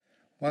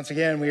Once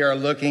again, we are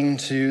looking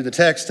to the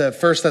text of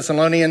 1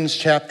 Thessalonians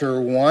chapter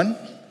 1.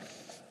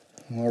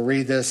 We'll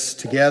read this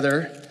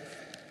together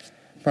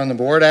from the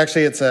board.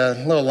 Actually, it's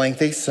a little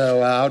lengthy,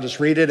 so I'll just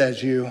read it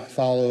as you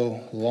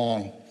follow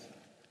along.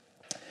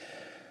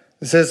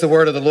 This is the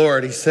word of the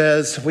Lord. He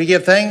says, "We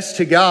give thanks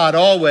to God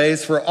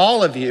always for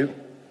all of you,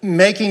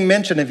 making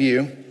mention of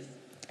you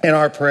in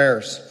our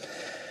prayers,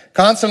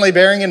 constantly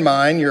bearing in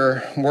mind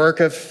your work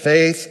of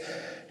faith,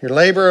 your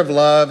labor of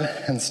love,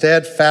 and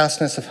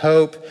steadfastness of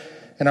hope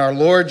in our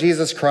Lord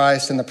Jesus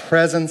Christ in the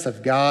presence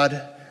of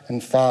God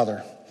and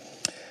Father.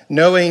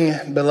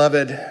 Knowing,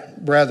 beloved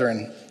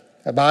brethren,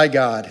 by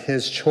God,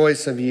 his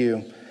choice of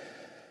you.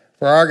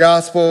 For our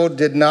gospel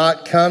did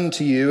not come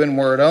to you in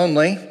word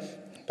only,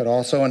 but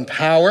also in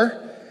power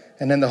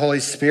and in the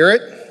Holy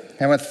Spirit,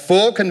 and with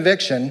full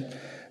conviction,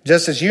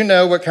 just as you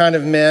know what kind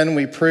of men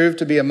we proved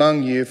to be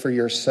among you for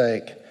your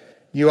sake.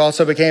 You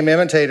also became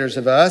imitators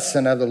of us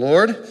and of the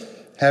Lord,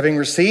 having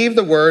received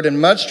the word in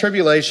much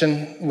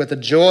tribulation with the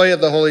joy of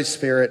the Holy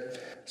Spirit,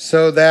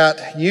 so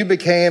that you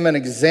became an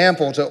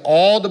example to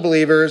all the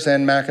believers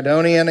in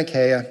Macedonia and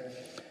Achaia.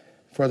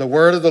 For the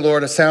word of the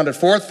Lord has sounded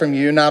forth from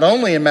you, not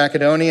only in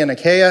Macedonia and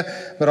Achaia,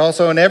 but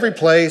also in every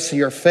place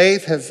your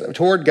faith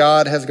toward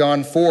God has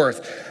gone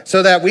forth,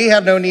 so that we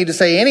have no need to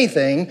say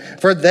anything,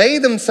 for they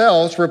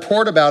themselves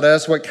report about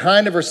us what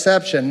kind of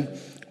reception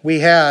we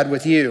had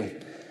with you,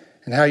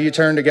 and how you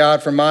turned to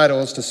God from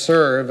idols to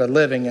serve a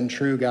living and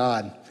true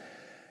God,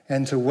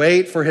 and to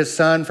wait for his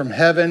Son from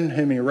heaven,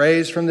 whom he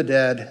raised from the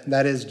dead,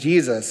 that is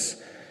Jesus,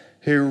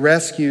 who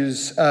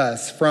rescues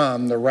us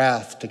from the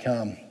wrath to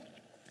come."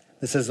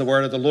 This is the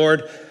word of the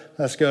Lord.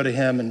 Let's go to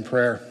him in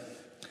prayer.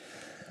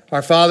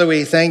 Our Father,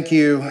 we thank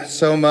you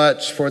so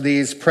much for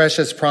these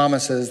precious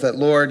promises that,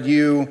 Lord,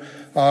 you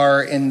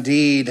are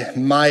indeed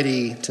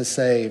mighty to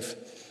save.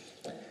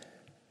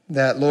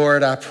 That,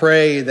 Lord, I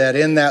pray that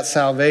in that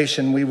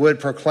salvation we would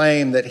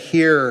proclaim that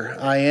here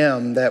I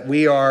am, that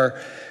we are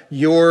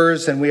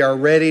yours and we are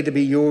ready to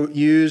be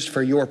used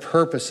for your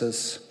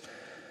purposes.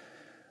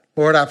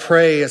 Lord, I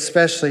pray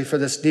especially for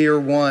this dear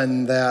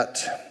one that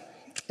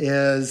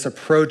is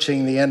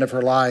approaching the end of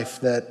her life,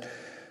 that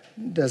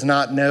does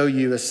not know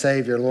you as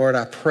Savior. Lord,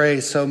 I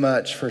pray so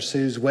much for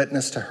Sue's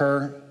witness to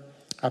her.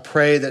 I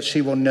pray that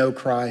she will know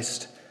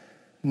Christ,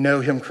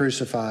 know him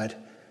crucified,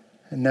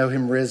 and know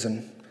him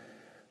risen.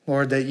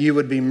 Lord, that you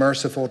would be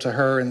merciful to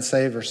her and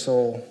save her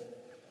soul.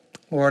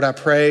 Lord, I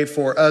pray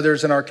for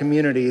others in our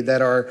community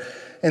that are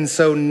in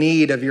so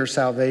need of your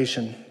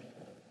salvation.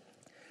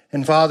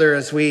 And Father,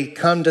 as we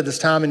come to this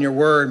time in your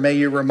word, may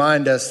you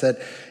remind us that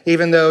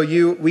even though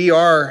we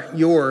are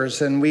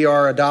yours and we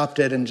are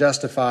adopted and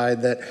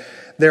justified, that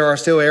there are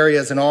still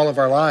areas in all of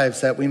our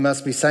lives that we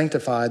must be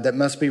sanctified, that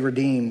must be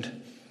redeemed.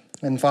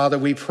 And Father,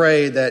 we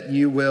pray that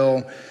you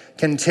will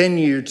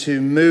continue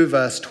to move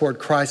us toward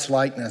Christ's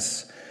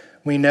likeness.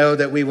 We know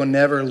that we will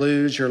never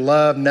lose your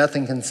love.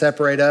 Nothing can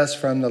separate us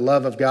from the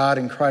love of God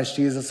in Christ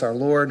Jesus our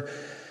Lord.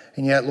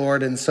 And yet,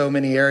 Lord, in so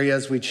many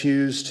areas we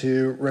choose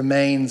to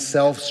remain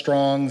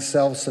self-strong,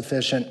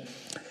 self-sufficient.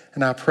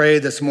 And I pray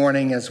this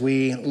morning as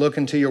we look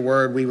into your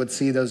word, we would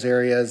see those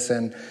areas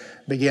and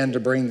begin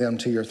to bring them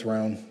to your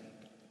throne.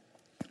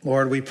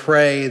 Lord, we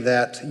pray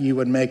that you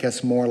would make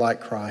us more like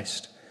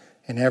Christ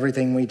in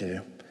everything we do.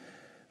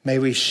 May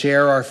we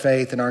share our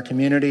faith in our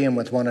community and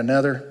with one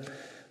another.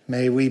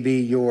 May we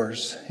be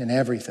yours in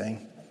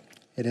everything.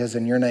 It is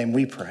in your name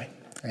we pray.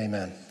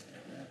 Amen.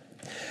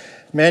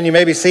 Man, you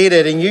may be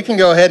seated, and you can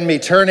go ahead and be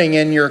turning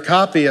in your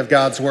copy of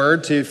God's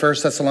Word to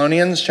 1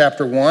 Thessalonians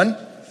chapter 1.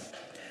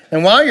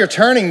 And while you're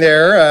turning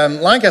there,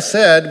 like I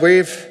said,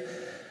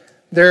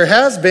 there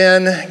has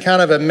been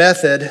kind of a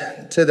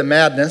method to the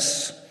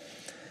madness.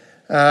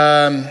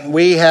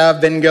 We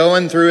have been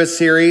going through a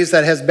series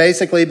that has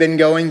basically been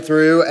going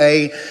through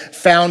a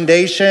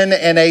foundation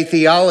and a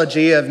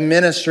theology of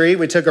ministry.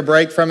 We took a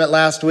break from it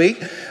last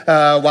week.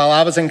 While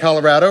I was in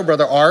Colorado,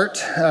 Brother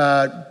Art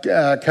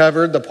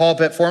covered the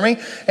pulpit for me,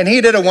 and he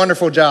did a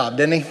wonderful job,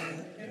 didn't he?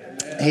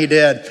 He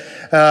did.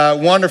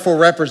 Wonderful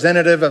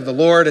representative of the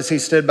Lord as he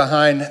stood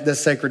behind this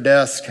sacred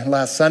desk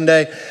last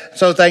Sunday.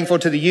 So thankful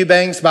to the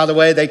Eubanks. By the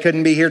way, they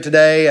couldn't be here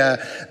today.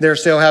 They're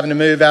still having to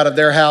move out of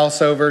their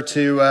house over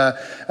to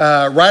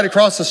right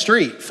across the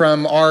street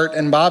from Art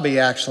and Bobby,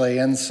 actually.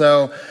 And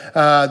so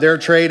they're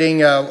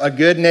trading a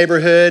good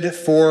neighborhood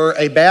for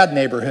a bad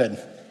neighborhood.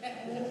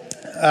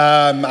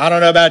 I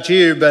don't know about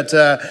you, but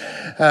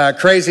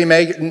crazy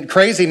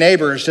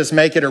neighbors just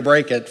make it or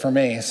break it for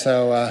me.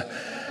 So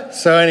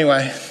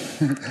anyway,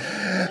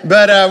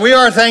 but we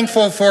are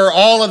thankful for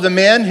all of the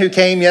men who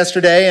came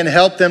yesterday and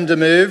helped them to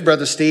move.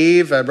 Brother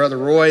Steve, Brother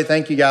Roy,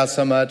 thank you guys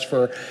so much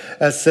for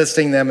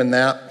assisting them in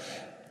that.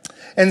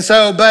 And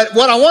so, but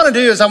what I want to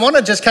do is I want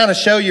to just kind of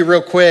show you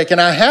real quick,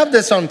 and I have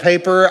this on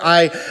paper.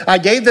 I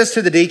gave this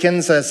to the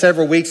deacons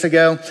several weeks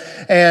ago,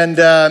 and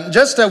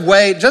just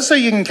so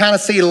you can kind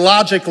of see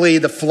logically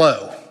the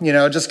flow,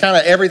 just kind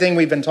of everything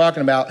we've been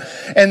talking about.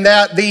 And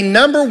that the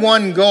number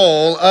one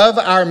goal of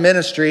our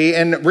ministry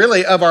and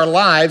really of our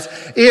lives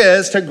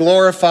is to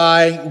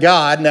glorify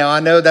God. Now, I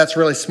know that's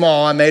really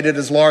small. I made it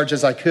as large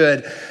as I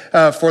could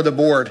for the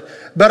board.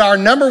 But our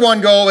number one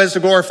goal is to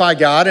glorify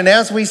God. And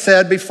as we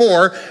said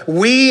before,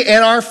 we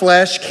in our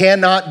flesh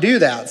cannot do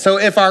that. So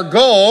if our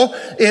goal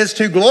is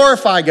to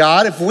glorify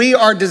God, if we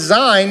are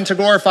designed to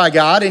glorify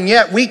God, and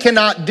yet we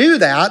cannot do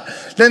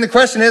that, then the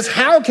question is,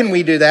 how can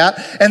we do that?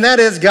 And that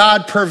is,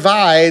 God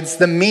provides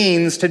the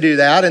means to do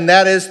that, and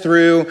that is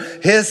through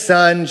his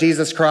Son,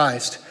 Jesus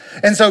Christ.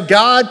 And so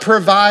God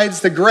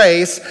provides the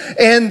grace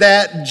in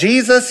that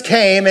Jesus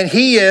came and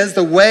he is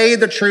the way,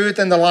 the truth,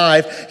 and the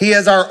life. He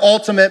is our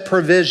ultimate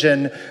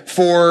provision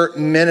for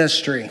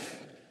ministry.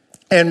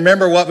 And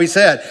remember what we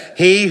said.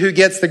 He who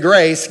gets the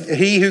grace,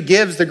 he who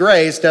gives the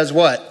grace does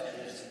what?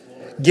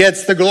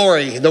 Gets the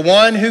glory. The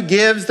one who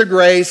gives the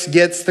grace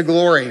gets the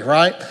glory,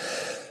 right?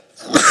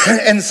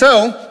 And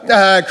so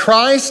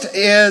Christ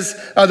is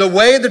the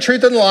way, the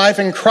truth, and the life,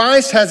 and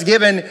Christ has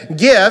given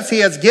gifts. He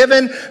has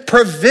given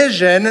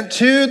provision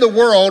to the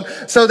world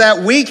so that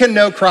we can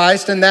know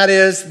Christ, and that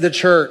is the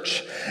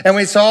church. And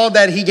we saw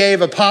that he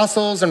gave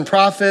apostles and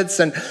prophets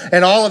and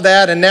all of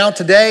that. And now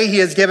today he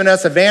has given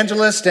us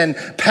evangelists and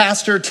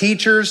pastor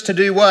teachers to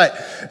do what?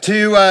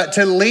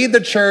 To lead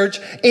the church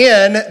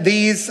in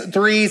these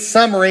three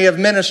summary of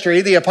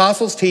ministry: the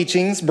apostles'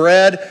 teachings,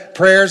 bread,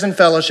 prayers, and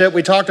fellowship.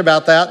 We talked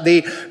about that.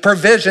 The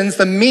provisions,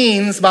 the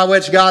means by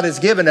which God has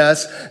given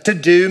us to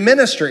do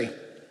ministry.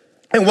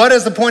 And what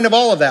is the point of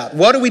all of that?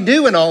 What do we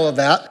do in all of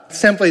that?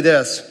 Simply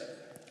this: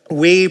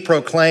 we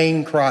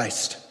proclaim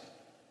Christ.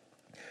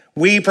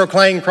 We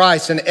proclaim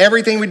Christ in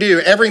everything we do,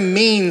 every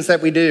means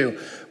that we do.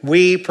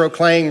 We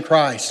proclaim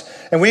Christ.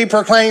 And we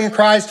proclaim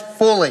Christ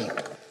fully.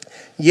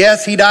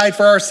 Yes, he died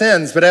for our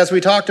sins, but as we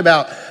talked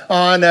about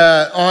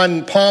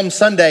on Palm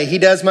Sunday, he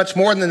does much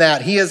more than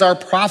that. He is our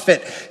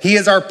prophet. He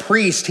is our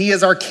priest. He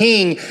is our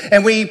king.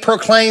 And we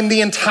proclaim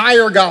the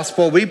entire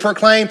gospel. We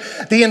proclaim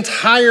the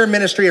entire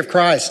ministry of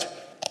Christ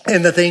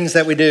in the things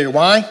that we do.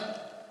 Why?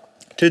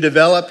 To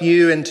develop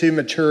you into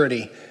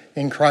maturity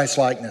in Christ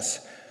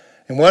likeness.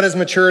 And what does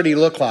maturity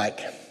look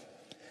like?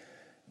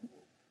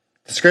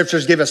 The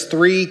scriptures give us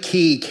three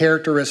key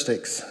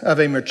characteristics of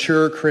a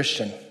mature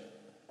Christian.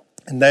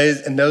 And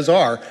those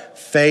are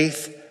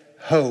faith,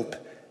 hope,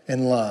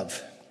 and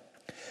love.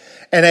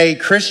 And a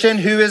Christian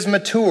who is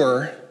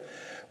mature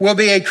will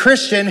be a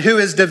Christian who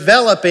is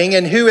developing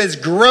and who is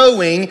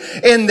growing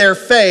in their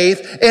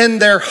faith, in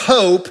their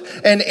hope,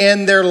 and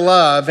in their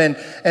love. And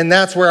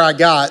that's where I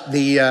got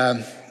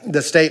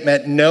the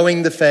statement,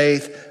 knowing the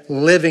faith,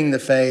 living the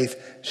faith,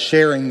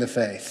 sharing the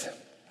faith.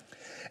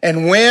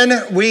 And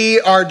when we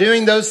are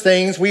doing those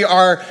things, we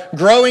are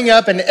growing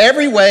up in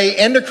every way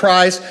into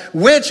Christ,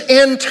 which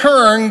in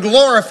turn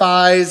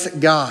glorifies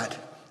God.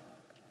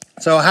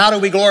 So how do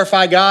we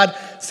glorify God?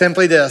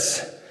 Simply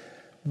this: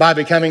 by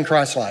becoming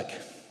Christ-like.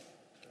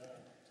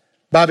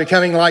 By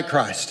becoming like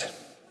Christ.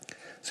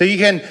 So you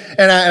can,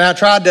 and I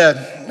tried to,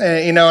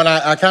 and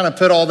I kind of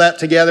put all that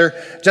together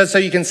just so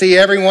you can see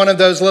every one of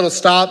those little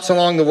stops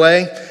along the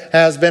way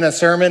has been a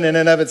sermon in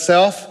and of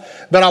itself.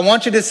 But I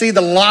want you to see the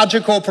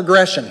logical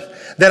progression,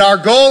 that our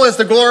goal is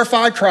to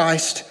glorify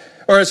Christ,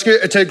 or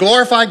to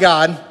glorify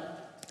God.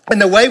 And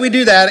the way we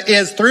do that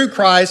is through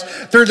Christ,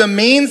 through the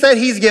means that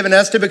he's given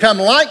us to become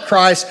like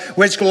Christ,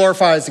 which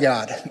glorifies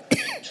God.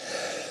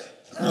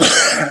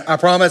 I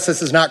promise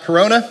this is not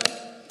Corona.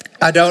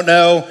 I don't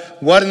know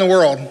what in the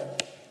world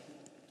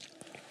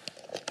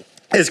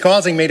is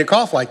causing me to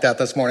cough like that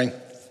this morning.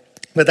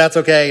 But that's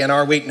okay. In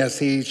our weakness,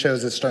 he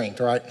shows his strength,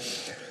 right?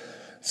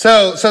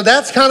 So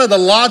that's kind of the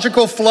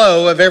logical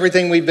flow of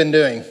everything we've been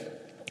doing.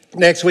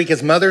 Next week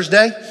is Mother's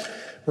Day.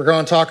 We're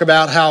going to talk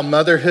about how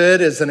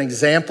motherhood is an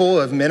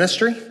example of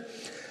ministry.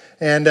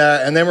 And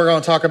then we're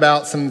going to talk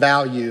about some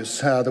values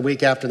the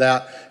week after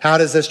that. How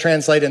does this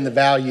translate into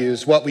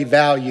values, what we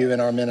value in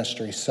our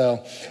ministry?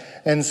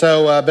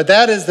 But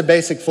that is the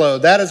basic flow.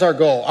 That is our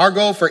goal. Our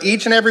goal for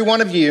each and every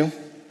one of you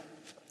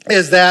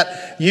is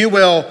that you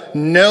will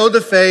know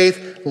the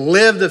faith,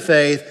 live the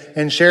faith,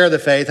 and share the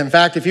faith. In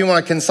fact, if you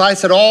want to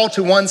concise it all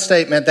to one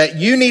statement that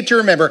you need to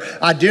remember,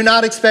 I do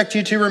not expect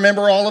you to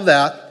remember all of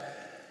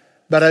that,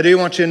 but I do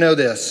want you to know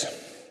this,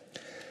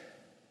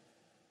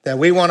 that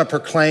we want to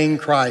proclaim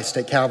Christ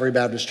at Calvary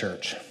Baptist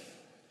Church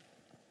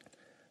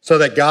so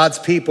that God's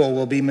people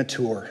will be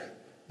mature,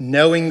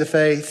 knowing the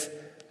faith,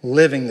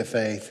 living the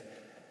faith,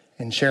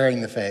 and sharing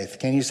the faith.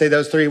 Can you say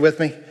those three with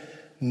me?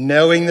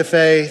 Knowing the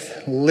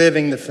faith,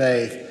 living the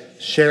faith,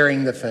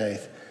 sharing the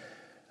faith.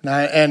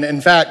 And in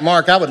fact,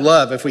 Mark, I would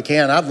love, if we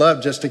can, I'd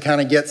love just to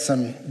kind of get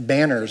some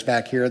banners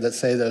back here that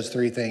say those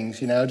three things,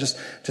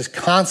 just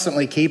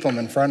constantly keep them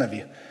in front of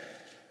you.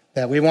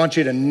 That we want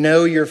you to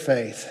know your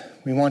faith.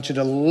 We want you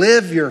to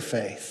live your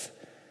faith.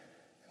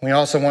 We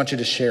also want you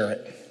to share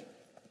it,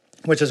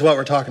 which is what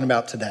we're talking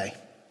about today.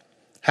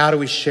 How do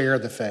we share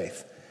the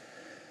faith?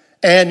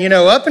 And,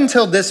 up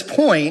until this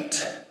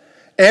point,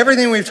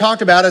 everything we've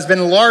talked about has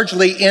been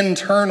largely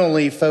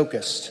internally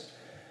focused.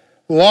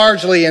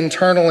 largely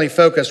internally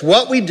focused.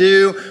 What we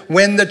do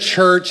when the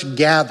church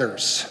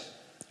gathers,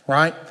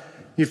 right?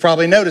 You've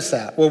probably noticed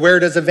that. Well, where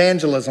does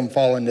evangelism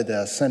fall into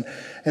this?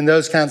 And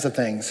those kinds of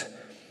things.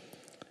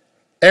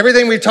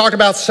 Everything we've talked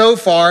about so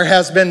far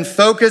has been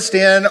focused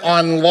in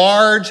on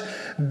large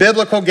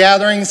biblical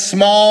gatherings,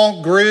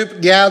 small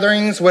group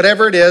gatherings,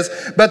 whatever it is.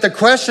 But the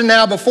question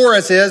now before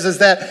us is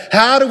that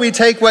how do we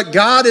take what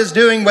God is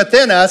doing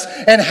within us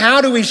and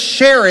how do we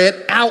share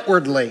it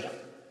outwardly?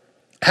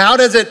 How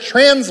does it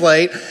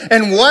translate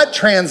and what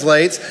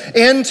translates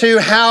into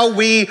how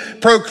we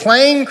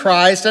proclaim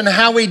Christ and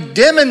how we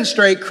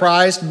demonstrate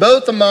Christ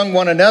both among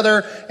one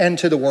another and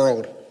to the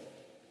world?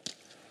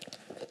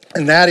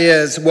 And that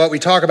is what we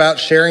talk about,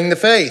 sharing the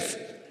faith.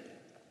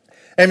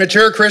 A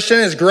mature Christian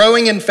is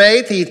growing in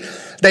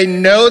faith. They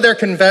know their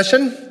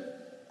confession.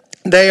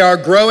 They are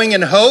growing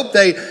in hope.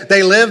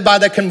 They live by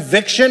the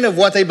conviction of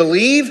what they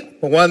believe,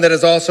 but one that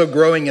is also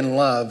growing in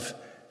love,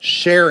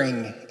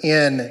 sharing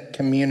in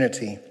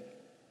community.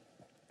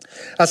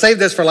 I saved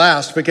this for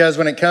last because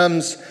when it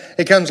comes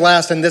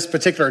last in this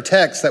particular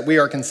text that we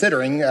are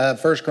considering, 1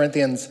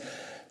 Corinthians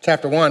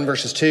chapter 1,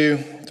 verses 2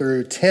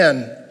 through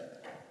 10.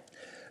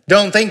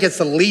 Don't think it's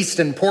the least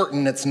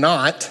important. It's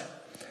not.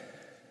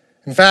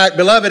 In fact,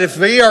 beloved, if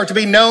we are to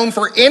be known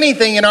for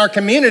anything in our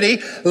community,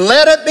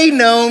 let it be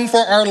known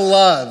for our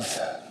love.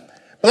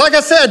 But like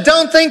I said,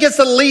 don't think it's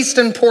the least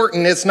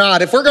important. It's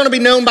not. If we're going to be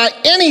known by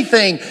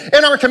anything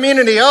in our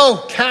community,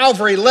 oh,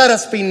 Calvary, let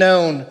us be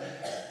known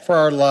for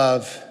our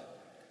love.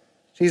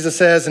 Jesus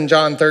says in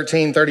John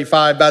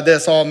 13:35, by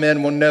this all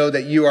men will know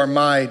that you are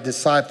my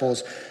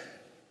disciples,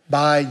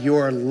 by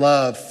your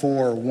love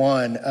for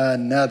one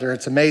another.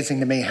 It's amazing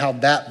to me how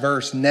that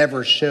verse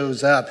never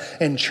shows up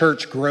in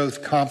church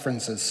growth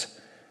conferences.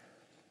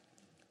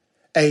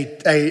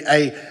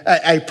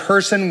 A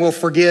person will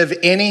forgive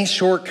any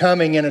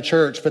shortcoming in a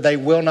church, but they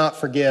will not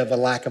forgive a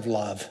lack of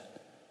love.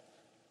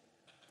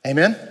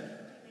 Amen?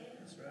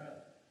 That's right.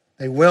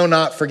 They will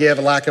not forgive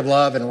a lack of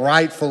love, and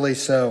rightfully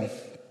so.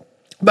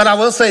 But I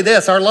will say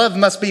this, our love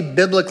must be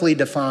biblically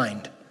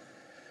defined.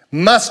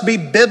 Must be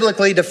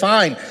biblically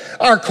defined.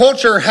 Our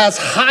culture has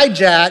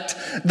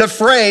hijacked the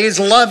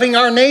phrase loving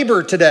our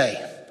neighbor today.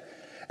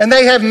 And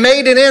they have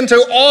made it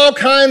into all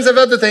kinds of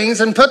other things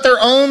and put their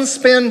own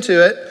spin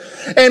to it.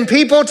 And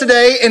people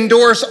today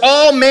endorse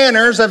all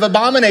manners of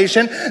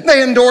abomination.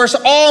 They endorse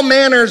all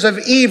manners of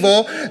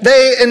evil.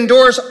 They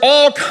endorse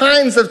all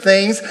kinds of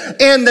things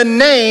in the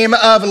name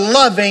of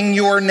loving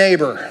your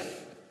neighbor.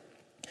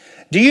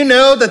 Do you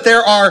know that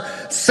there are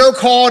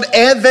so-called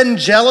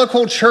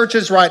evangelical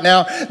churches right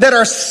now that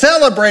are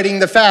celebrating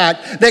the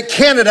fact that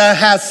Canada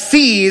has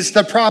seized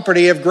the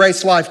property of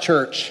Grace Life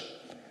Church?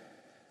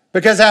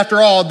 Because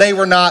after all, they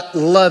were not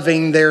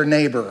loving their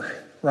neighbor,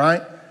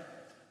 right?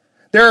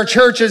 There are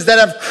churches that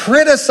have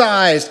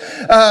criticized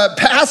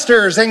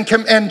pastors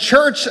and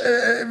church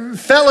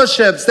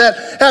fellowships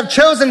that have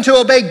chosen to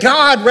obey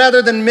God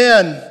rather than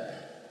men.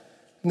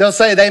 They'll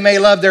say they may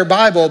love their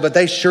Bible, but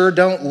they sure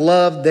don't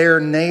love their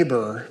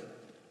neighbor.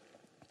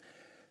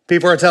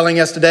 People are telling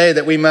us today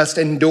that we must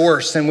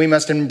endorse and we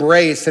must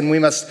embrace and we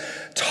must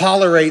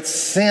tolerate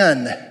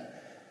sin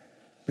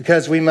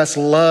because we must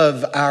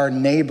love our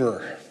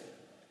neighbor.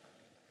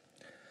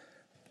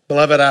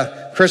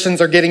 Beloved,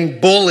 Christians are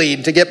getting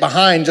bullied to get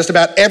behind just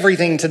about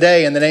everything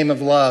today in the name of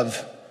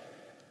love.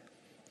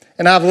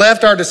 And I've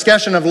left our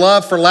discussion of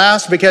love for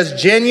last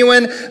because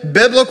genuine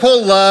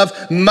biblical love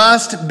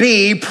must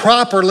be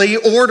properly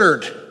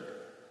ordered.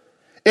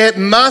 It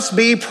must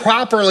be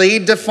properly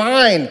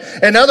defined.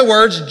 In other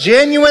words,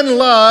 genuine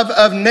love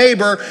of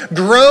neighbor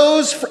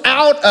grows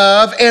out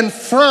of and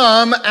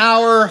from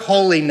our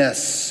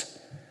holiness.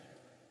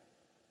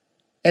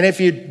 And if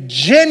you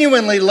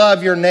genuinely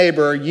love your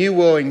neighbor, you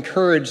will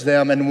encourage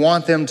them and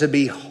want them to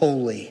be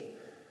holy.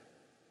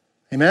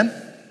 Amen?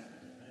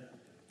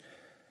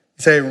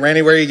 You say,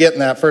 Randy, where are you getting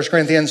that? 1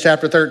 Corinthians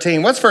chapter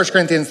 13. What's 1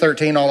 Corinthians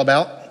 13 all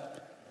about?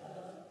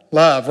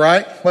 Love,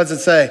 right? What does it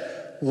say?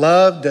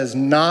 Love does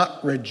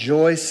not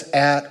rejoice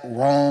at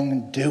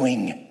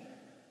wrongdoing.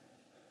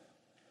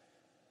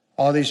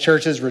 All these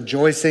churches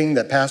rejoicing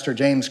that Pastor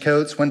James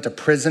Coates went to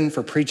prison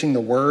for preaching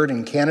the word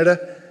in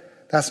Canada.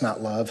 That's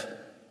not love.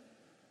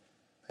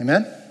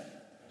 Amen?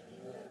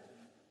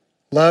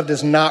 Love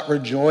does not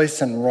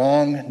rejoice in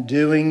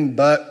wrongdoing,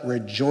 but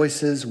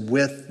rejoices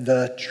with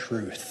the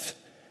truth.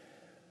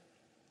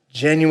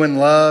 Genuine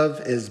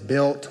love is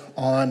built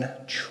on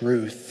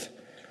truth.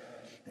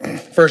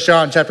 1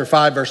 John chapter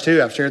 5, verse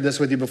 2, I've shared this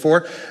with you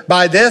before.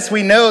 By this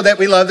we know that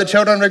we love the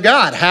children of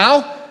God.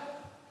 How?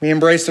 We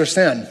embrace their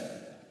sin.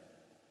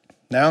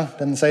 No,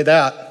 doesn't say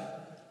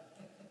that.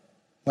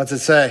 What's it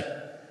say?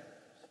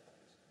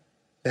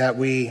 That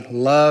we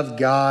love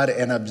God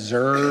and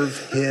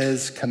observe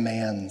his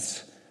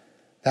commands.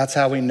 That's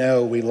how we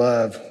know we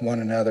love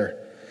one another.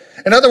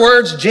 In other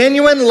words,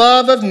 genuine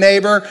love of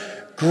neighbor,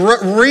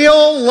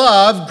 real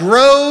love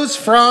grows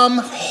from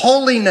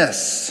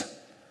holiness.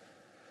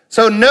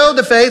 So know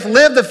the faith,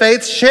 live the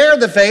faith, share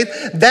the faith.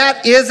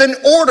 That is an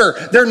order.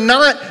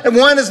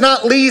 One is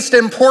not least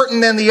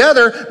important than the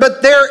other,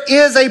 but there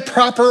is a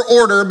proper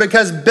order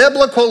because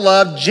biblical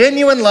love,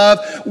 genuine love,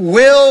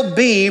 will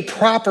be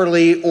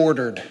properly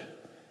ordered.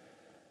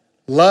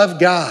 Love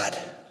God,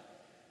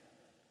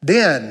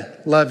 then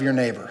love your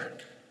neighbor.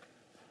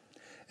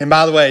 And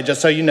by the way,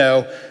 just so you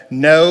know,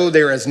 no,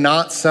 there is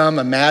not some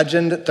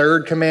imagined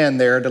third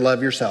command there to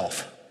love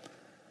yourself.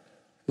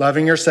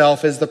 Loving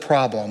yourself is the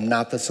problem,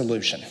 not the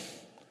solution.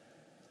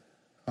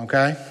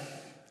 Okay?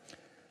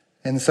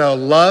 And so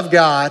love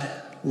God,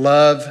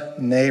 love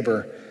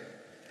neighbor.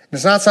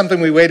 It's not something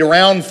we wait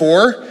around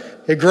for.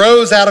 It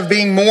grows out of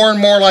being more and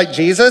more like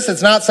Jesus.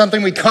 It's not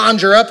something we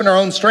conjure up in our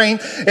own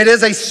strength. It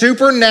is a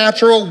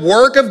supernatural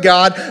work of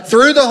God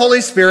through the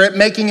Holy Spirit,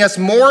 making us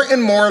more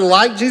and more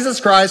like Jesus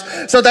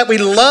Christ so that we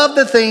love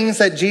the things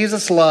that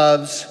Jesus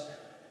loves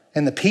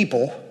and the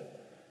people.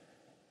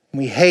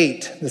 We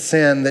hate the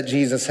sin that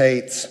Jesus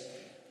hates.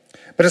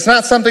 But it's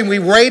not something we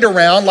wait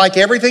around like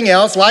everything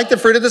else, like the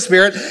fruit of the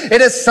Spirit.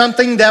 It is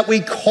something that we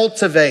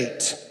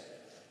cultivate.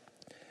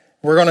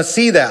 We're going to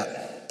see that.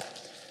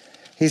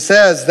 He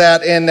says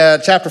that in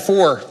chapter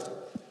 4,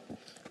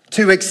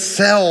 to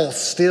excel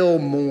still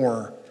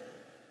more.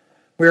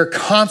 We are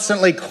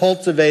constantly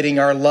cultivating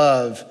our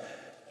love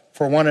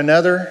for one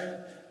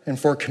another and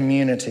for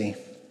community.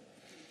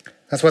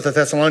 That's what the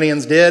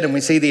Thessalonians did, and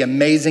we see the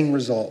amazing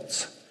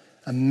results.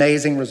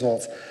 Amazing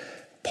results.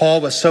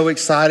 Paul was so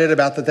excited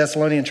about the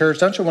Thessalonian church.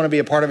 Don't you want to be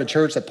a part of a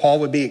church that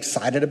Paul would be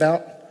excited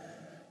about?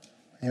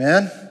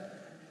 Amen?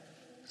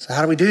 So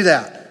how do we do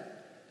that?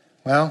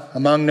 Well,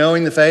 among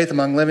knowing the faith,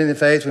 among living the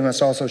faith, we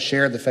must also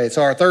share the faith.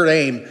 So our third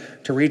aim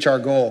to reach our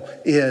goal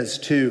is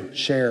to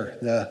share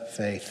the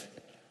faith.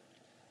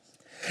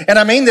 And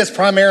I mean this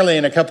primarily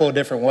in a couple of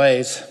different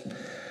ways.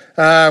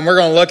 We're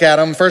going to look at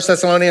them. 1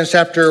 Thessalonians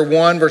chapter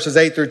 1, verses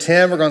 8 through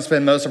 10. We're going to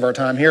spend most of our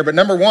time here. But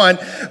number one,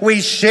 we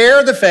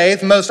share the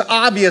faith most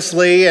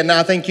obviously, and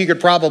I think you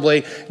could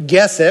probably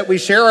guess it. We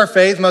share our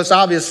faith most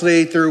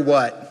obviously through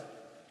what?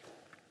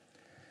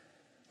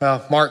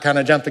 Well, Mark kind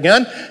of jumped the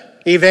gun.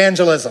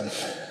 Evangelism.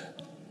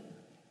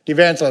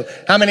 Evangelism.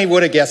 How many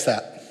would have guessed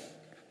that?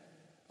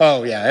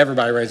 Oh, yeah,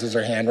 everybody raises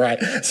their hand, right?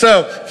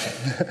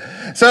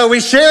 So we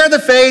share the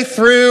faith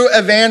through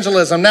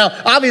evangelism. Now,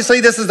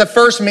 obviously, this is the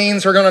first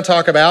means we're going to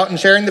talk about, and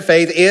sharing the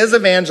faith is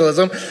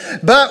evangelism.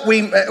 But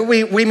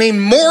we mean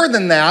more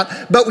than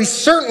that, but we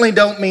certainly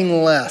don't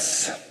mean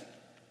less.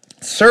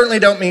 Certainly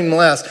don't mean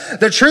less.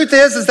 The truth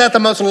is that the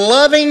most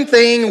loving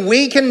thing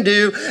we can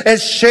do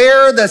is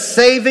share the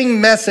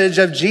saving message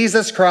of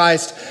Jesus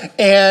Christ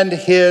and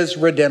his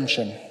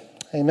redemption.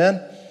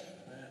 Amen?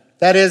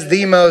 That is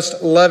the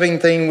most loving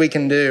thing we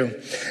can do.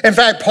 In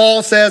fact,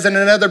 Paul says in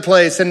another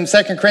place in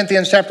 2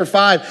 Corinthians chapter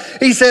 5,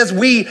 he says,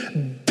 we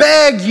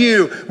beg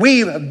you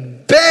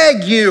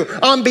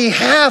on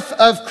behalf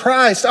of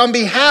Christ, on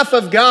behalf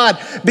of God,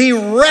 be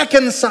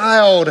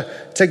reconciled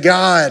to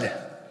God.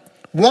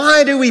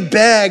 Why do we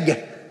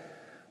beg?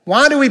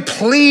 Why do we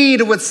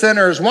plead with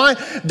sinners? Why?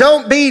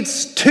 Don't be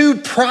too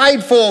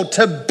prideful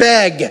to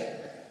beg.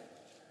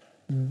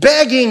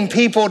 Begging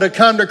people to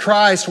come to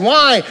Christ.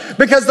 Why?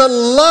 Because the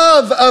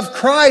love of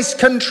Christ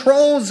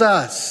controls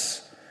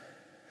us.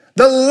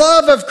 The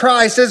love of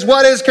Christ is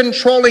what is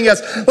controlling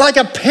us. Like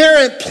a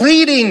parent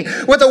pleading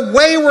with a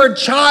wayward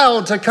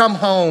child to come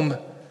home.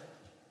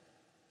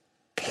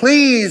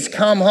 Please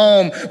come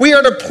home. We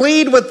are to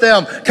plead with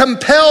them,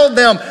 compel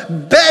them,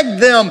 beg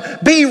them,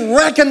 be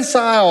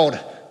reconciled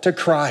to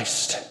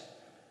Christ.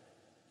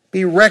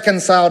 Be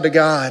reconciled to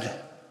God.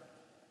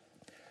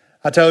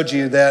 I told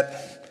you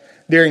that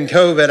during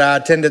COVID, I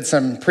attended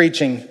some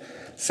preaching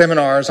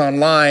seminars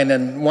online,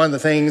 and one of the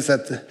things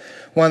that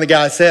one of the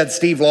guys said,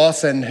 Steve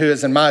Lawson, who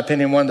is, in my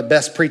opinion, one of the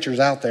best preachers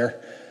out there,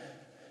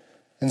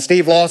 and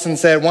Steve Lawson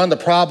said one of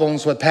the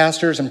problems with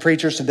pastors and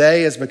preachers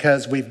today is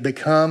because we've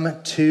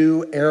become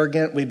too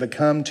arrogant, we've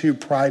become too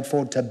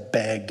prideful to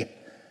beg.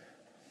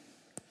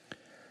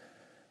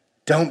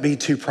 Don't be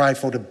too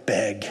prideful to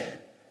beg.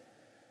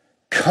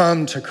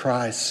 Come to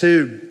Christ.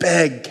 Sue,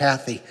 beg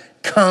Kathy.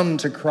 Come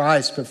to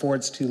Christ before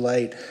it's too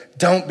late.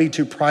 Don't be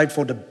too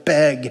prideful to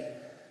beg.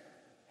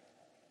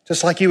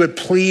 Just like you would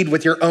plead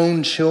with your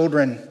own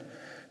children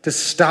to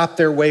stop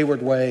their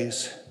wayward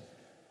ways.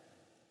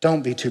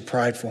 Don't be too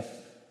prideful.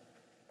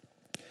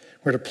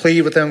 We're to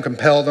plead with them,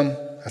 compel them.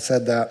 I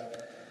said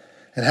that.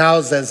 And how,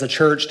 as a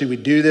church, do we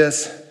do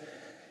this?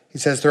 He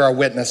says through our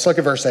witness. Look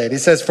at verse 8. He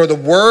says, for the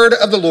word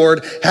of the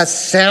Lord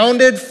has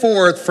sounded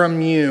forth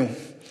from you.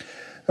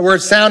 The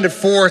word sounded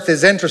forth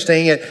is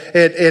interesting.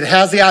 It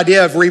has the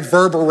idea of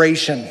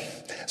reverberation.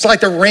 It's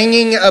like the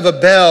ringing of a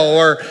bell,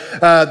 or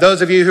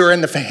those of you who are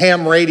in the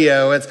ham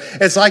radio,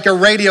 it's like a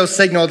radio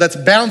signal that's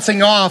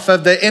bouncing off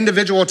of the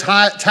individual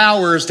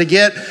towers to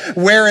get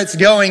where it's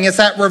going. It's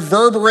that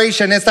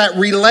reverberation. It's that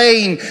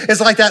relaying.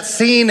 It's like that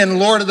scene in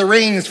Lord of the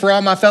Rings for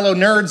all my fellow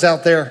nerds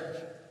out there.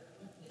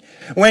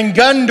 When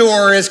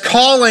Gundur is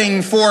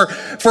calling for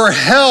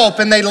help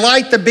and they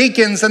light the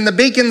beacons and the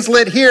beacon's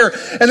lit here,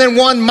 and then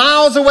 1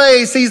 miles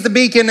away sees the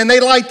beacon and they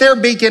light their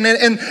beacon,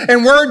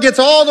 and word gets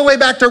all the way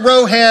back to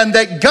Rohan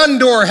that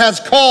Gundur has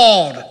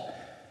called,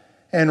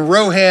 and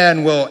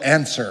Rohan will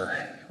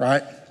answer,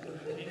 right?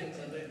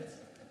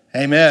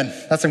 Amen.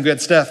 That's some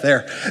good stuff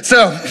there.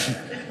 So,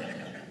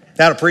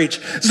 that'll preach.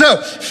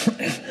 So,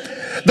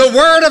 the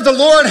word of the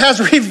Lord has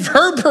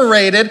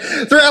reverberated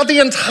throughout the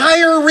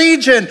entire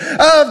region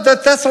of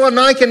the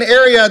Thessalonican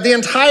area, the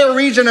entire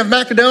region of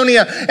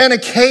Macedonia and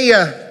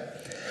Achaia.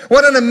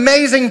 What an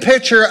amazing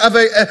picture of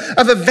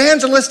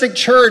evangelistic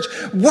church.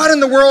 What in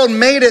the world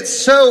made it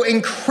so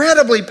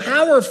incredibly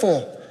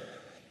powerful?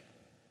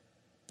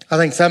 I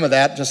think some of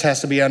that just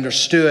has to be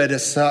understood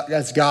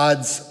as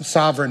God's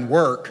sovereign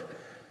work.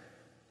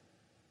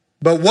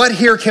 But what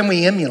here can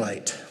we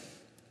emulate?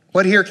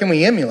 What here can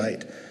we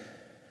emulate?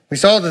 We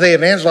saw that they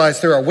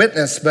evangelized through our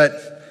witness, but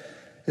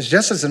it's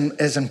just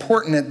as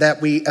important that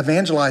we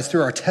evangelize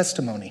through our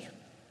testimony.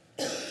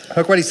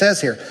 Look what he says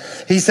here.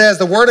 He says,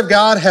 the word of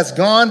God has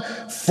gone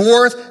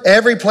forth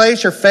every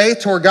place. Your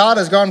faith toward God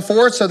has gone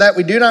forth so that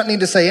we do not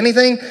need to say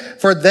anything,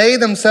 for they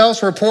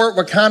themselves report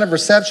what kind of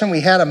reception we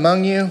had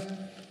among you,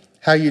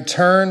 how you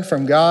turned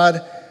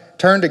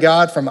to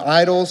God from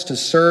idols to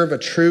serve a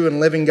true and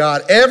living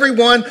God.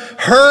 Everyone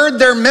heard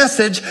their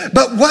message,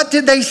 but what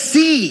did they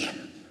see?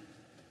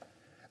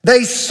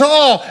 They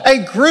saw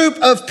a group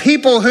of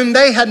people whom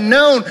they had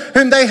known,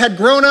 whom they had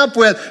grown up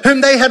with,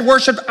 whom they had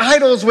worshiped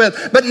idols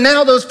with. But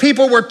now those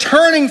people were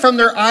turning from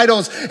their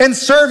idols and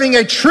serving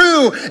a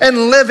true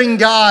and living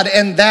God.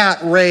 And that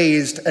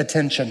raised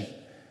attention.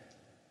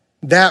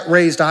 That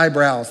raised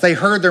eyebrows. They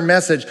heard their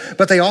message,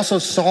 but they also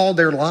saw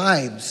their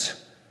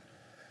lives.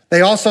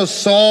 They also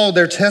saw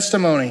their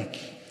testimony.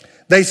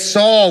 They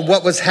saw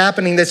what was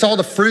happening. They saw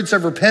the fruits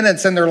of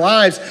repentance in their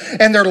lives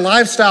and their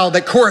lifestyle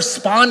that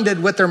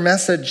corresponded with their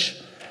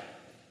message.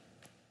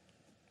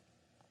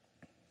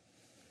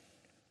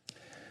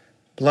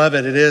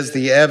 Beloved, it is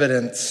the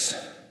evidence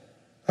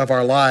of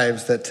our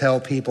lives that tell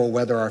people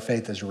whether our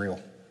faith is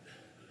real.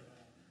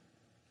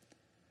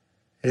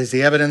 It is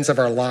the evidence of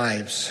our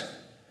lives.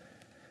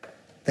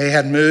 They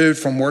had moved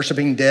from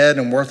worshiping dead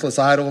and worthless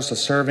idols to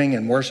serving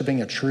and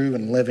worshiping a true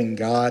and living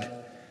God.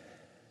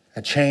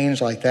 A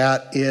change like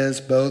that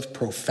is both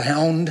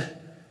profound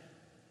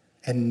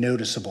and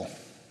noticeable.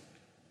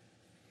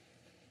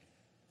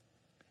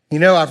 You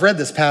know, I've read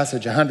this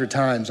passage 100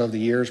 times over the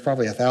years,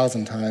 probably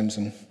 1,000 times,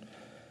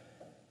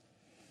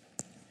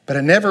 but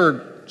it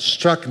never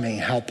struck me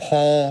how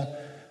Paul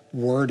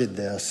worded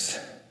this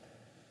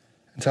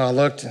until I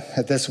looked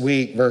at this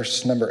week,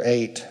 verse number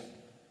 8.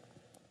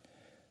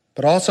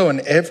 But also in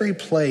every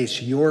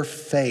place your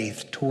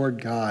faith toward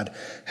God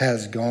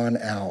has gone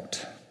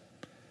out.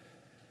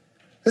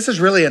 This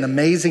is really an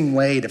amazing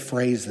way to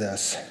phrase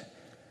this.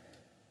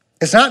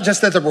 It's not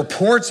just that the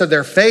reports of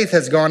their faith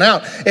has gone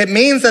out. It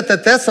means that the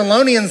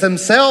Thessalonians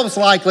themselves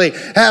likely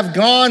have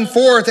gone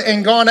forth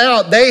and gone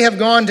out. They have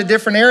gone to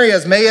different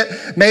areas.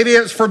 Maybe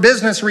it's for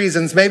business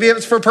reasons. Maybe it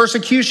was for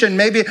persecution.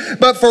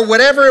 But for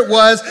whatever it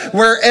was,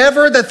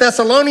 wherever the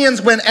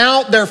Thessalonians went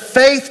out, their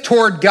faith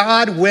toward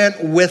God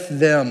went with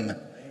them.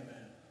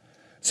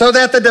 So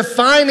that the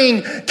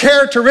defining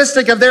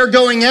characteristic of their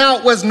going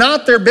out was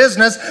not their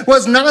business,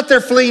 was not their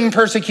fleeing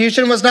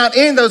persecution, was not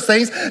any of those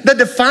things. The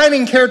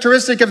defining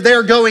characteristic of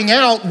their going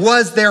out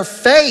was their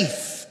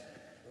faith,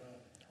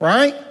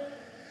 right?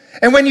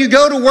 And when you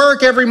go to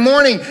work every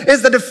morning,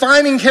 is the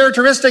defining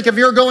characteristic of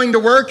your going to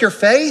work your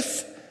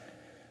faith?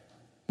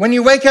 When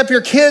you wake up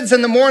your kids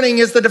in the morning,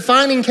 is the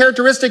defining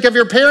characteristic of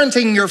your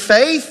parenting your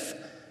faith?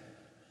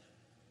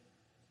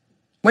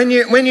 When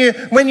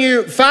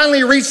you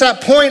finally reach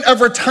that point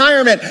of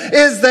retirement,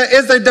 is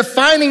the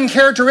defining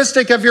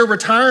characteristic of your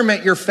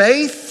retirement your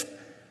faith?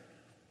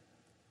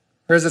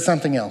 Or is it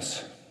something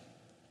else?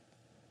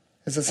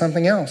 Is it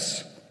something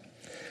else?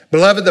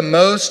 Beloved, the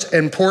most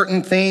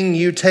important thing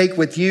you take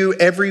with you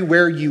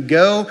everywhere you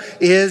go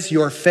is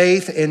your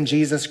faith in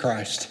Jesus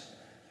Christ.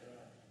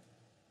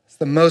 It's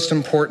the most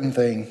important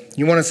thing.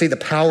 You want to see the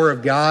power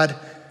of God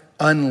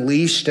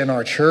unleashed in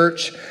our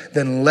church,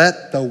 then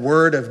let the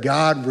word of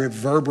God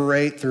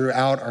reverberate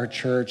throughout our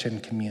church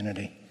and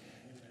community.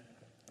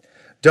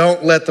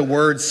 Don't let the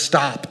word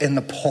stop in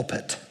the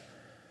pulpit.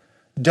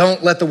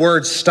 Don't let the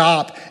word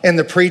stop in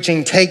the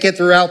preaching. Take it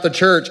throughout the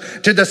church,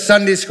 to the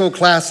Sunday school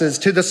classes,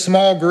 to the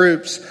small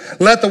groups.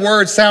 Let the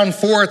word sound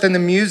forth in the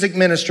music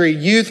ministry,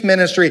 youth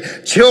ministry,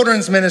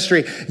 children's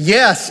ministry.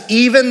 Yes,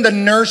 even the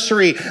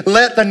nursery.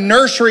 Let the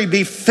nursery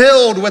be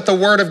filled with the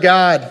word of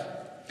God.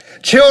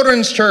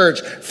 Children's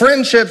church,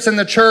 friendships in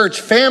the church,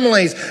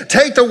 families,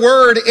 take the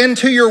word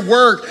into your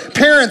work.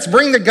 Parents,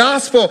 bring the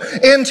gospel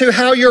into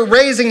how you're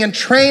raising and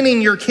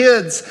training your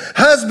kids.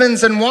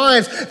 Husbands and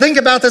wives, think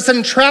about the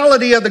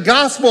centrality of the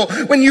gospel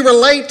when you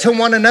relate to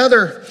one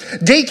another.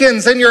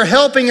 Deacons, and you're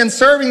helping and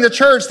serving the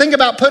church, think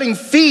about putting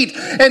feet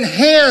and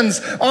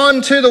hands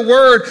onto the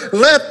word.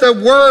 Let the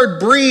word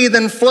breathe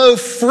and flow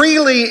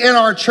freely in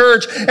our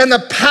church, and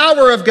the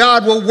power of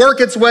God will work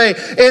its way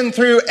in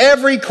through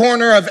every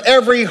corner of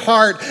every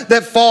heart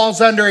that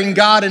falls under and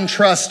God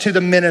entrusts to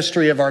the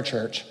ministry of our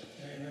church.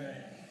 Amen.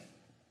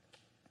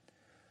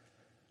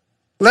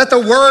 Let the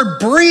word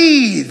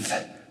breathe,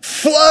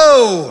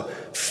 flow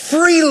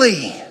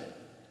freely.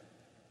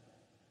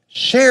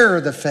 Share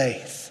the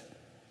faith.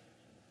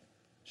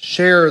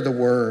 Share the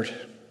word.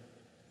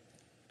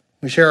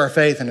 We share our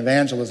faith in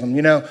evangelism.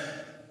 You know,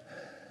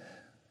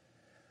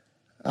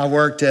 I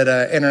worked at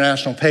an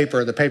international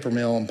paper, the paper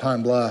mill in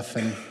Pine Bluff,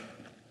 and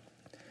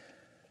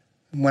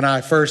when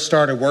I first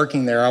started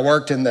working there, I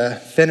worked in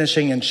the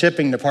finishing and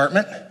shipping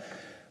department,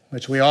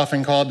 which we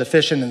often called the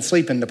fishing and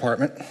sleeping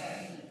department,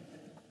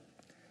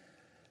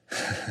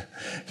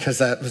 because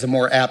that was a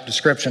more apt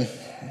description.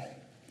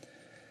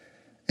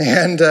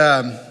 And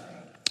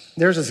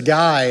there's this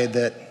guy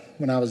that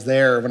when I was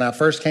there, when I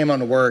first came on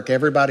to work,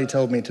 everybody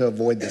told me to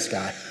avoid this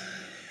guy.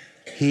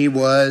 He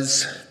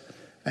was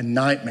a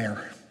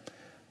nightmare.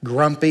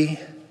 Grumpy,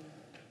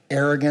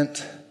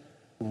 arrogant,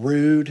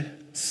 rude,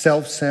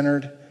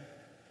 self-centered.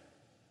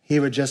 He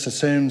would just as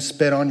soon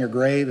spit on your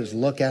grave as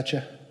look at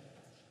you.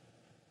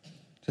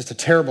 Just a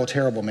terrible,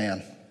 terrible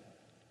man.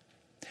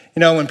 You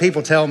know, when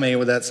people tell me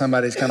that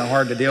somebody's kind of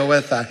hard to deal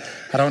with, I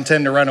don't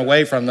tend to run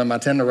away from them. I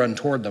tend to run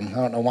toward them. I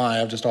don't know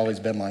why. I've just always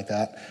been like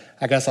that.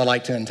 I guess I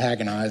like to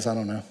antagonize. I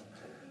don't know.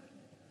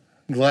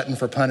 Glutton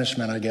for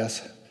punishment, I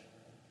guess.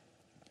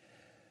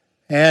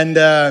 And,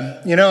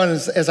 you know,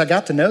 as I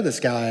got to know this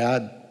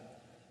guy,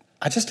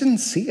 I just didn't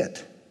see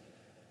it.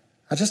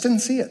 I just didn't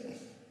see it.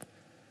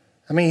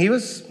 I mean, he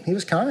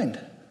was kind.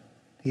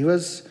 He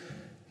was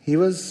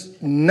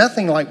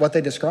nothing like what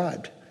they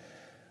described.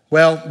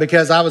 Well,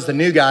 because I was the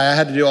new guy, I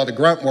had to do all the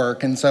grunt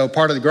work. And so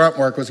part of the grunt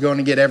work was going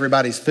to get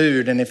everybody's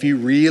food. And if you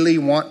really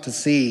want to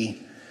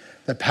see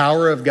the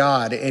power of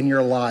God in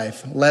your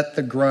life, let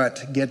the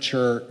grunt get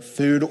your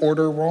food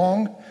order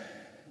wrong.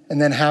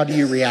 And then how do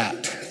you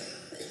react?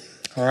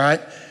 All right?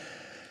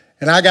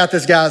 And I got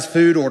this guy's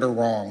food order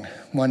wrong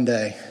one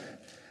day.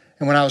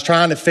 And when I was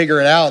trying to figure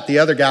it out, the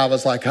other guy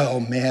was like,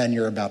 oh man,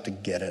 you're about to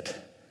get it.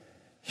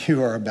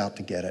 You are about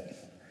to get it.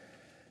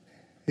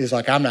 He's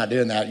like, I'm not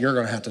doing that. You're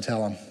going to have to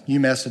tell him. You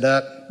messed it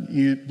up.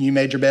 You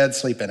made your bed,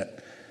 sleep in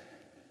it.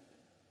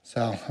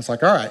 So I was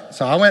like, all right.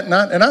 So I went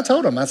and I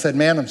told him, I said,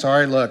 man, I'm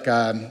sorry. Look,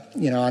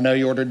 you know, I know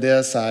you ordered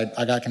this.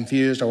 I got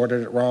confused. I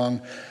ordered it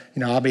wrong.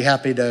 You know, I'll be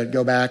happy to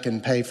go back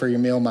and pay for your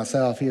meal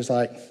myself. He was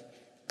like,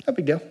 no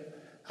big deal.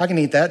 I can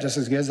eat that just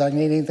as good as I can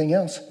eat anything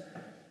else.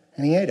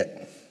 And he ate it.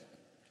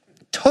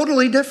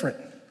 Totally different.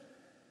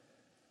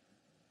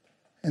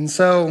 And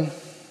so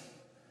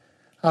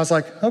I was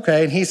like,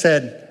 okay. And he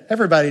said,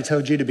 everybody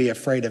told you to be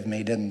afraid of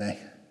me, didn't they?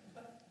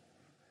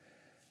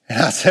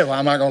 And I said, well,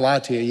 I'm not going to lie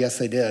to you. Yes,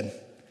 they did.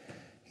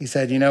 He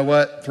said, you know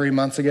what? 3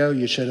 months ago,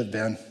 you should have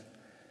been.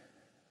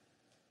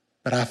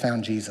 But I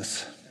found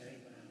Jesus.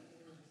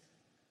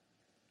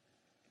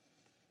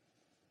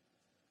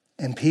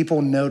 And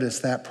people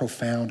noticed that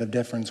profound of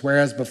difference.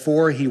 Whereas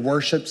before he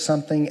worshiped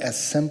something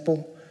as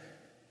simple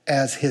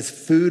as his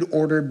food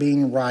order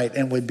being right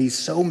and would be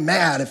so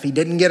mad if he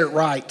didn't get it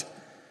right,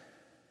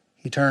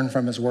 he turned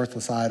from his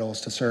worthless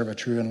idols to serve a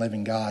true and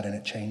living God, and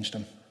it changed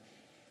him.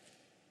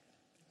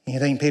 You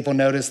think people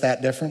noticed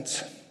that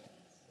difference?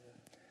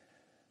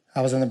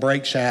 I was in the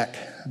Break Shack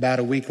about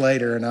a week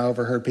later, and I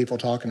overheard people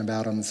talking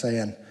about him and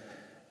saying,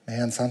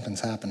 man,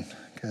 something's happened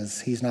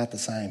because he's not the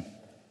same.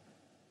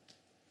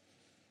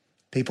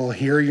 People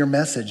hear your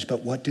message,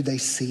 but what do they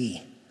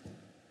see?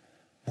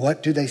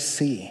 What do they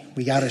see?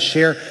 We got to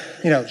share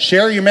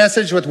your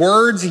message with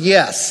words,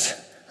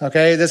 yes.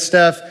 Okay, this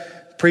stuff,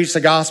 preach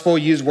the gospel,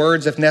 use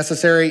words if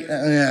necessary,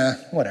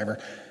 whatever.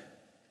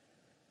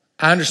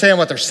 I understand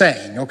what they're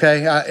saying, okay?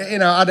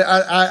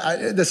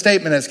 The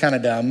statement is kind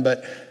of dumb,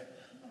 but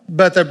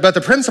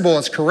the principle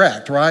is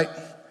correct, right?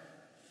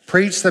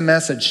 Preach the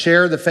message,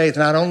 share the faith,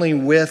 not only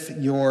with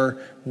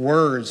your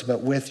words,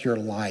 but with your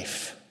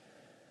life.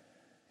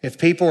 If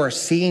people are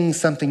seeing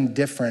something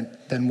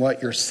different than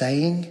what you're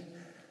saying,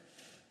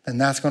 then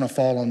that's going to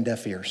fall on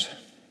deaf ears.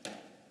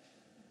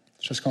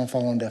 It's just going to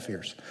fall on deaf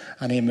ears.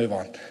 I need to move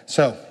on.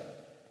 So,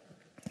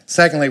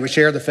 secondly, we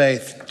share the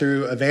faith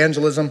through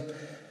evangelism,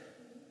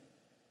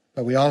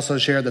 but we also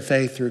share the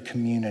faith through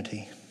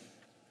community.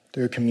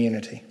 Through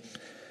community.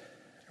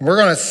 And we're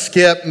going to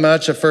skip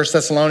much of 1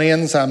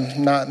 Thessalonians.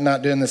 I'm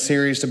not doing this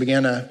series to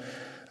begin a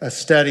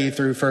study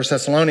through 1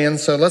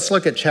 Thessalonians. So let's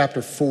look at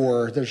chapter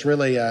 4. There's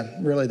really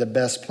the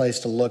best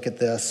place to look at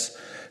this.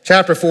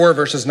 Chapter 4,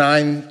 verses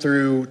 9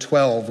 through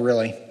 12,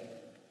 really.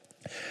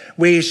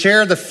 We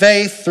share the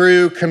faith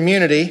through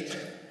community.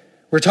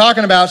 We're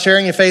talking about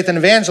sharing your faith in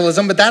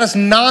evangelism, but that is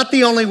not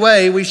the only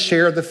way we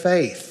share the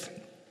faith.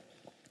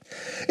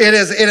 It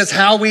is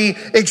how we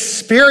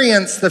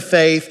experience the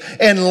faith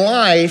in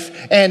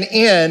life and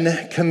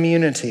in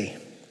community.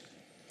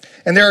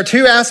 And there are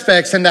two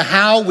aspects into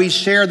how we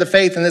share the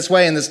faith in this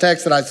way in this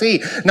text that I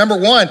see. Number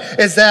one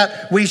is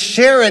that we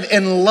share it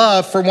in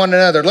love for one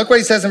another. Look what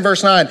he says in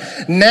verse 9.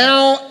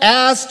 Now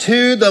as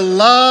to the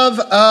love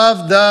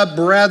of the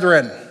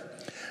brethren.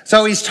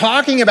 So he's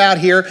talking about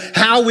here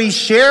how we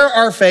share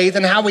our faith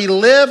and how we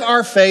live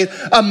our faith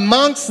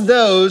amongst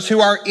those who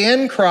are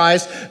in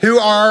Christ, who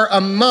are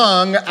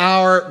among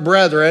our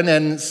brethren.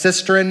 And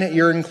sisterin,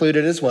 you're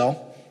included as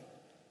well.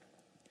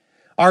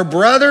 Our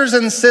brothers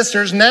and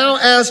sisters, now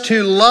as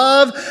to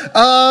love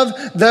of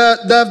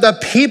the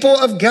people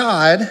of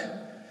God,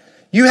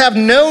 you have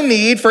no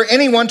need for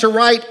anyone to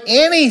write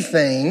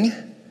anything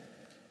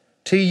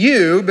to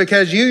you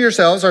because you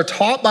yourselves are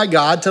taught by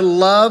God to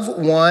love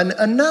one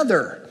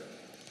another.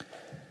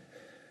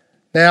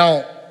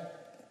 Now,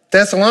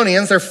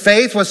 Thessalonians, their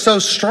faith was so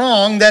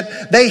strong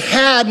that they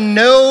had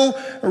no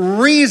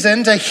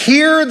reason to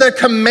hear the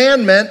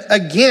commandment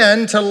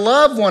again to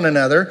love one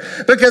another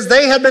because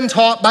they had been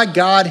taught by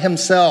God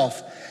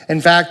himself.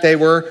 In fact, they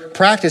were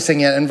practicing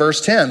it in verse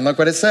 10. Look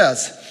what it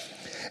says.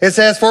 It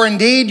says, for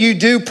indeed you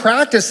do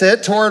practice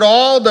it toward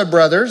all the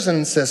brothers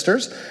and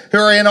sisters who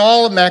are in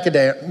all of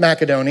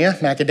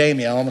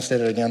Macadamia, I almost did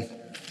it again.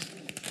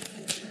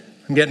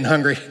 I'm getting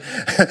hungry.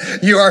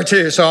 You are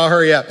too, so I'll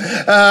hurry up.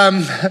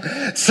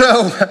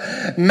 So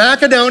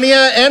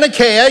Macedonia and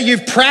Achaia,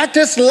 you've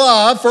practiced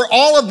love for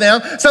all of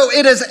them. So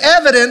it is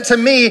evident to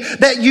me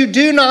that you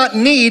do not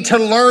need to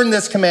learn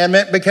this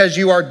commandment because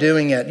you are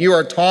doing it. You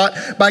are taught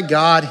by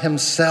God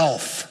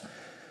himself.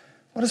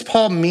 What does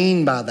Paul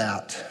mean by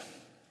that?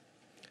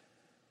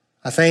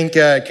 I think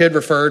it could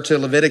refer to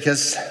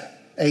Leviticus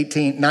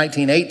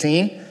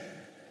 19:18.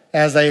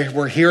 As they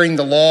were hearing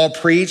the law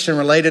preached and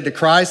related to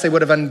Christ, they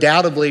would have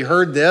undoubtedly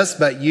heard this,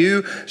 but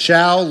you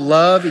shall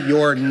love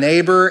your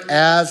neighbor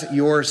as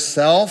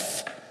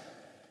yourself,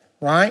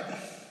 right?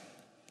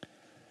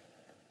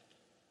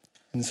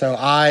 And so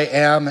I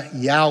am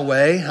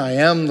Yahweh, I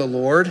am the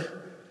Lord.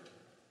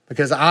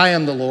 Because I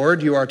am the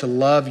Lord, you are to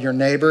love your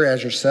neighbor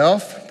as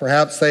yourself.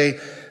 Perhaps they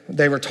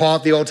were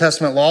taught the Old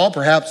Testament law.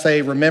 Perhaps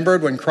they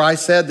remembered when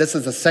Christ said, this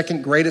is the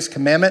second greatest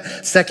commandment,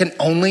 second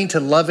only to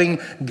loving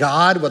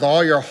God with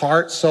all your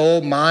heart,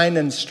 soul, mind,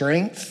 and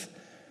strength.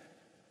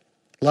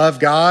 Love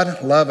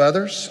God, love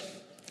others.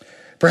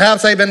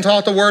 Perhaps they've been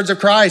taught the words of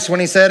Christ when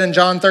he said in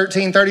John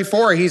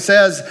 13:34, he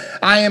says,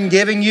 I am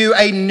giving you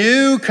a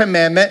new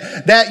commandment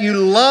that you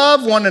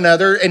love one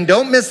another. And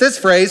don't miss this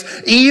phrase,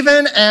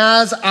 even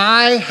as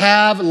I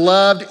have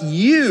loved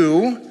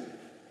you.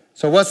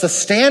 So what's the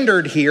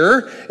standard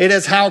here? It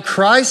is how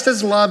Christ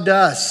has loved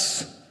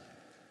us.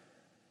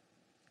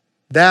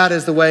 That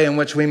is the way in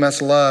which we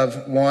must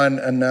love one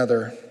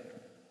another.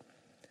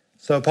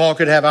 So Paul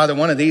could have either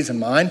one of these in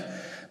mind,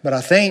 but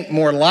I think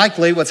more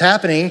likely what's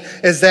happening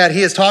is that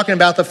he is talking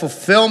about the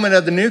fulfillment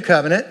of the new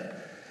covenant.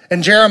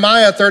 In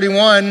Jeremiah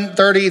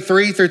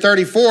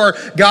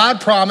 31:33-34,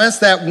 God promised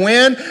that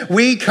when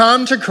we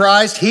come to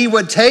Christ, he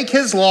would take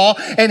his law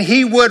and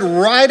he would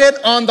write it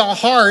on the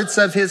hearts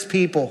of his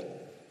people.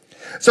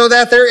 So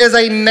that there is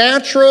a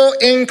natural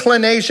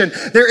inclination,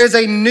 there is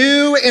a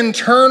new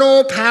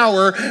internal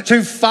power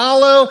to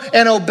follow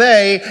and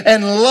obey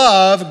and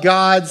love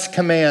God's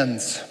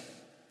commands.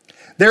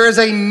 There is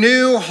a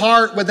new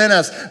heart within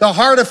us. The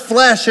heart of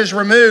flesh is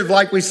removed,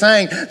 like we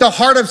sang. The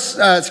heart of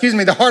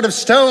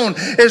stone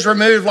is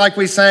removed, like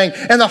we sang.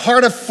 And the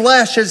heart of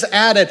flesh is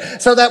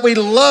added so that we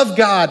love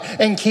God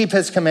and keep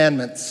his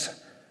commandments.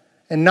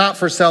 And not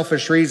for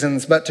selfish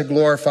reasons, but to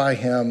glorify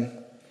him.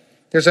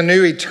 There's a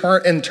new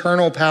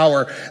internal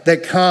power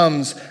that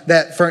comes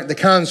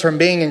from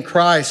being in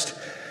Christ.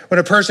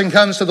 When a person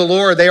comes to the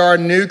Lord, they are a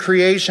new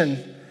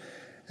creation.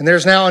 And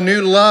there's now a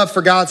new love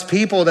for God's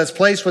people that's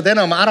placed within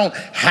them. I don't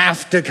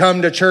have to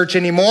come to church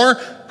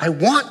anymore. I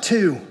want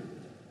to.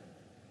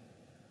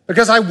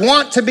 Because I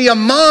want to be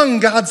among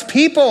God's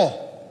people.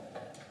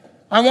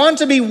 I want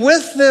to be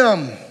with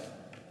them.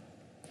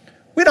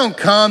 We don't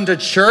come to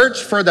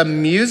church for the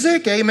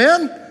music,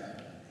 amen?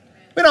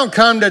 We don't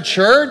come to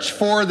church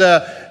for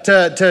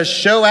to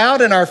show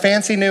out in our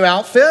fancy new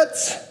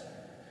outfits.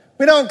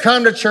 We don't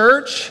come to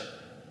church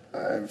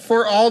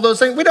for all those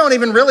things. We don't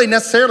even really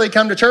necessarily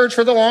come to church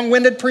for the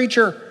long-winded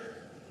preacher.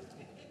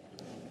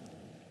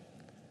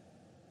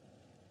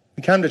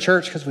 We come to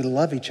church because we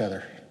love each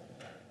other.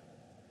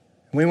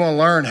 We want to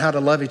learn how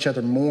to love each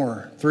other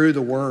more through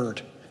the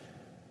Word.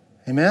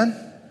 Amen?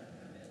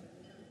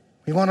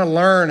 We want to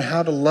learn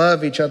how to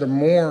love each other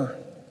more.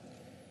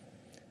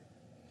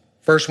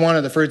 First one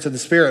of the fruits of the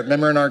Spirit.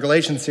 Remember in our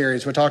Galatians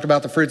series, we talked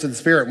about the fruits of the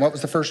Spirit. What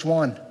was the first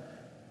one?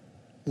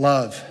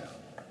 Love.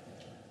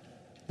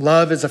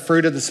 Love is a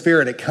fruit of the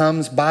Spirit. It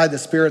comes by the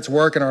Spirit's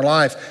work in our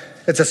life.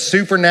 It's a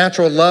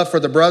supernatural love for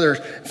the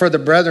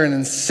brethren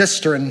and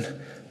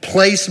sisterin,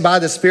 placed by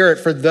the Spirit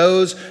for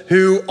those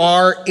who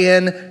are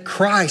in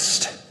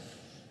Christ.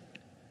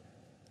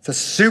 It's a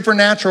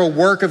supernatural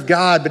work of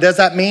God, but does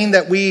that mean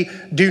that we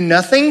do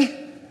nothing?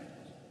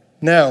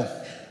 No,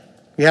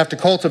 we have to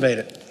cultivate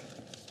it.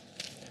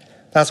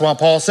 That's why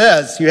Paul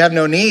says, you have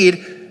no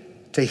need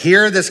to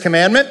hear this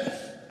commandment,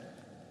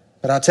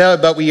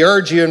 but we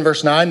urge you in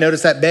verse 9,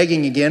 notice that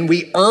begging again,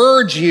 we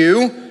urge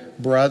you,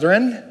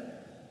 brethren,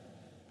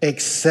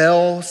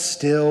 excel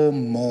still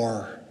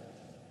more.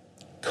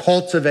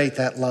 Cultivate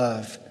that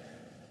love.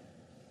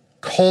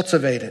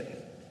 Cultivate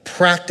it.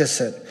 Practice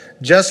it.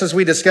 Just as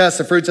we discussed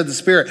the fruits of the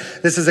Spirit,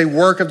 this is a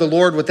work of the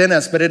Lord within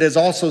us, but it is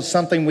also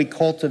something we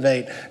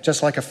cultivate,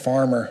 just like a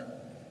farmer.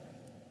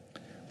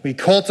 We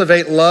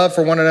cultivate love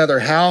for one another.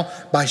 How?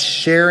 By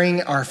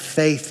sharing our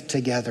faith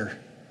together.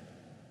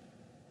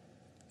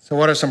 So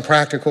what are some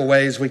practical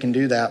ways we can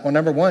do that? Well,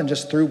 number one,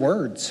 just through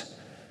words.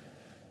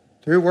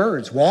 Through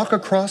words. Walk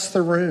across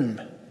the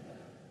room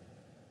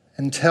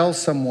and tell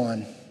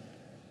someone,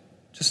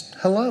 just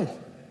hello.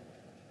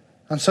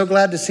 I'm so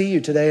glad to see you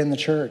today in the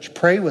church.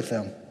 Pray with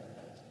them.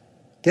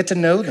 Get to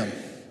know them.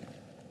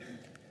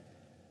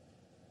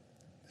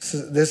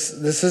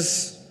 This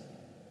is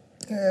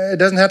it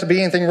doesn't have to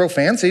be anything real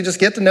fancy. Just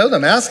get to know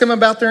them. Ask them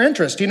about their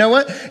interest. You know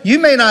what? You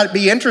may not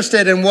be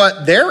interested in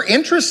what they're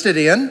interested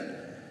in.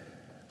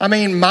 I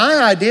mean, my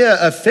idea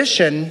of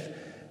fishing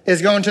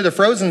is going to the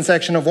frozen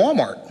section of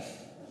Walmart,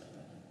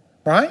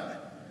 right?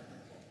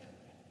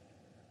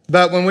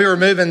 But when we were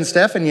moving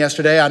Stephen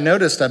yesterday, I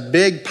noticed a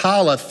big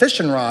pile of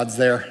fishing rods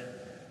there.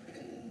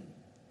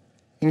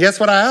 And guess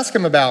what I ask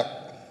him about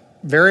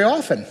very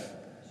often?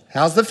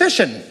 How's the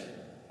fishing?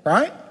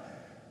 Right?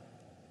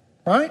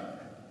 Right?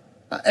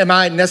 Am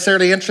I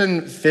necessarily interested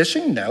in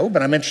fishing? No,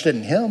 but I'm interested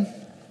in him.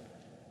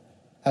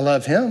 I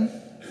love him.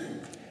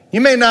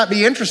 You may not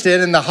be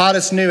interested in the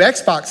hottest new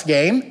Xbox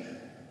game,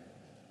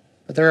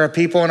 but there are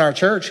people in our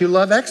church who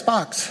love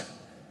Xbox.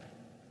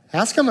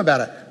 Ask them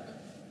about it.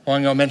 I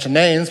wasn't going to mention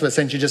names, but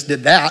since you just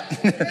did that,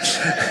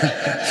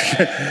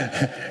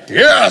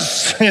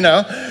 yes,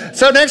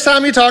 So next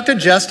time you talk to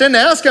Justin,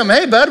 ask him,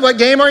 hey, bud, what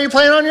game are you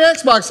playing on your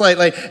Xbox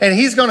lately? And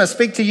he's going to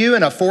speak to you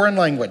in a foreign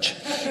language.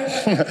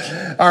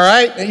 All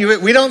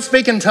right? We don't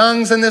speak in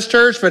tongues in this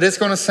church, but it's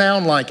going to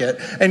sound like it.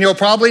 And you'll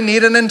probably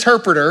need an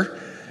interpreter,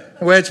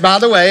 which, by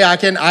the way, I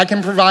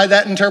can provide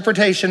that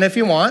interpretation if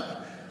you want.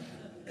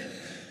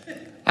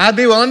 I'd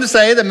be willing to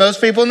say that most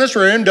people in this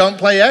room don't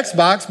play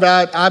Xbox,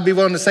 but I'd be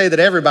willing to say that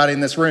everybody in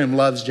this room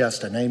loves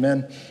Justin.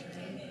 Amen?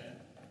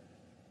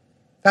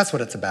 That's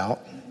what it's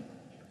about.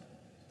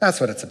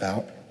 That's what it's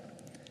about.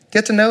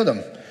 Get to know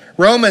them.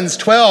 Romans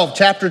 12,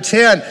 chapter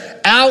 10,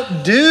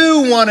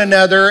 outdo one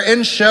another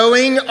in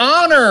showing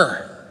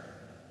honor.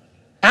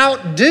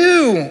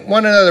 Outdo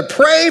one another.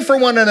 Pray for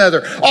one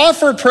another.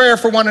 Offer prayer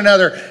for one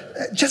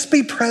another. Just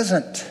be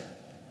present.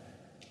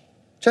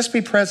 Just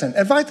be present.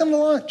 Invite them to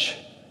lunch.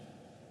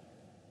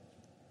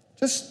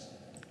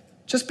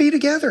 Just be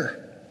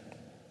together.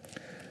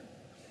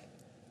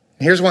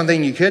 Here's one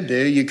thing you could do.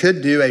 You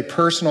could do a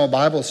personal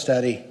Bible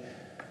study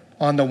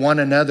on the one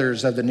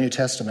another's of the New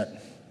Testament.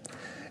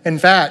 In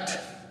fact,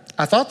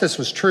 I thought this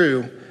was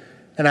true,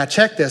 and I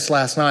checked this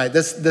last night.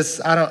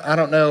 I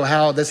don't know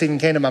how this even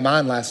came to my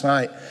mind last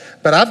night,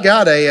 but I've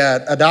got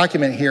a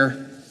document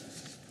here.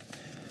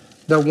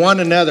 The one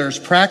another's,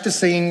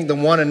 practicing the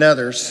one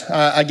another's.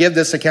 I give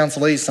this to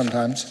counselees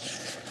sometimes.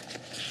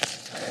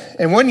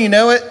 And when you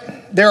know it,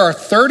 there are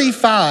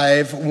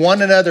 35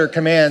 one another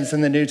commands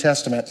in the New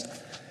Testament.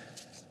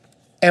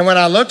 And when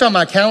I looked on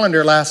my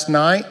calendar last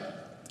night,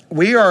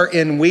 we are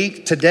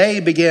today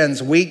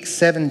begins week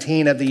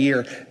 17 of the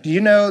year. Do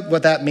you know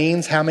what that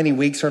means? How many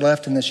weeks are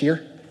left in this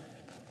year?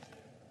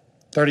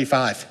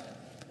 35.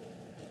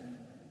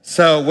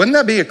 So wouldn't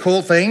that be a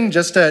cool thing?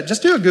 Just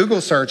do a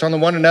Google search on the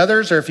one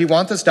another's, or if you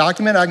want this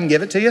document, I can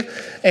give it to you.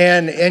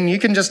 And you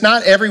can just,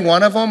 not every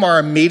one of them are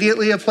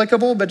immediately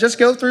applicable, but just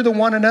go through the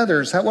one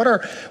another's. What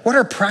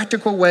are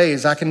practical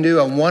ways I can do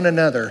a one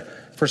another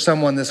for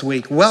someone this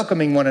week?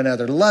 Welcoming one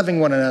another, loving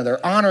one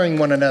another, honoring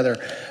one another,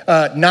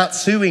 not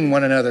suing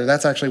one another.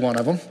 That's actually one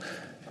of them.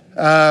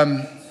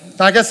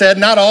 Like I said,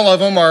 not all of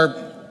them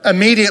are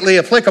immediately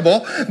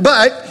applicable,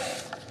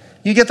 but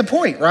you get the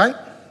point, right?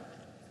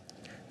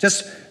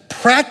 Just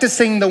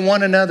practicing the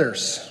one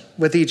another's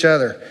with each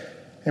other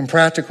in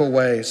practical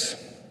ways.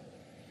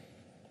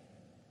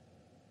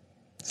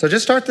 So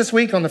just start this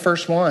week on the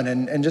first one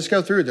and just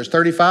go through. There's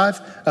 35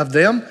 of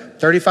them,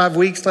 35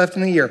 weeks left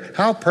in the year.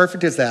 How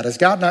perfect is that? Is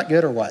God not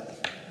good or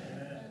what?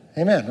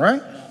 Amen,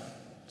 right?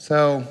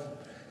 So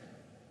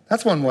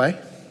that's one way.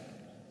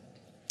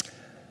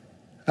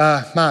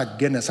 My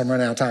goodness, I'm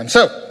running out of time.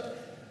 So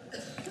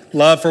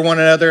love for one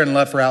another and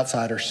love for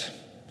outsiders.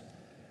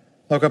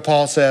 Look what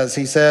Paul says.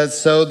 He says,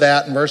 so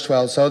that, in verse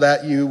 12, so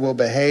that you will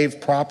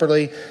behave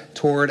properly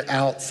toward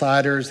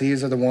outsiders.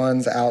 These are the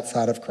ones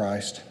outside of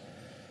Christ.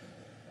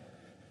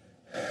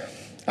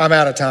 I'm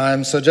out of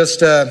time. So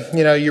just,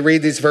 you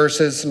read these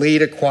verses,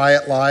 lead a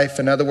quiet life.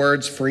 In other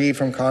words, free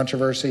from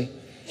controversy.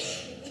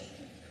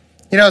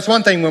 It's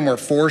one thing when we're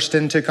forced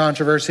into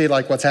controversy,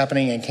 like what's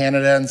happening in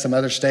Canada and some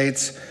other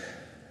states,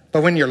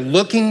 But when you're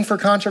looking for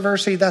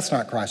controversy, that's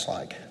not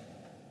Christ-like.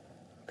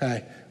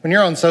 Okay? When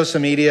you're on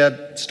social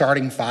media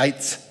starting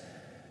fights,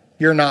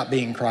 you're not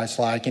being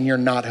Christ-like and you're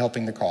not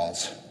helping the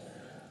cause.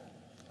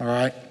 All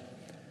right?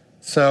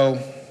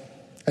 So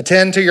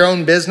attend to your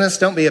own business.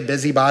 Don't be a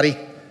busybody.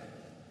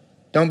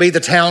 Don't be the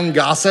town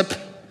gossip.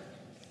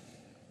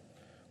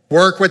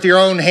 Work with your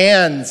own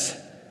hands.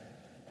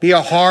 Be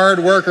a hard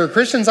worker.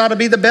 Christians ought to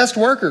be the best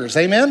workers.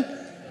 Amen?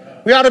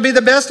 We ought to be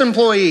the best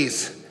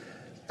employees.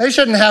 They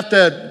shouldn't have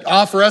to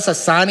offer us a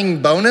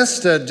signing bonus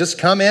to just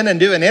come in and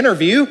do an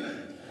interview.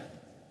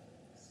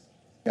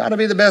 You ought to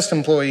be the best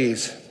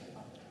employees.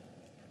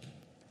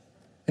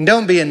 And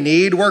don't be in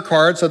need. Work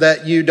hard so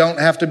that you don't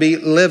have to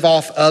live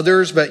off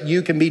others, but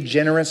you can be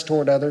generous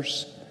toward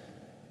others.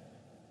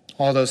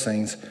 All those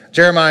things.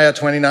 Jeremiah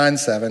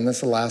 29:7, this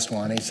is the last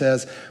one. He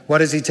says, what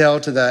does he tell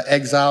to the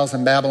exiles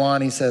in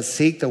Babylon? He says,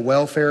 seek the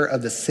welfare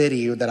of the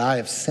city that I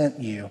have sent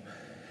you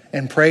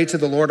and pray to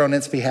the Lord on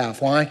its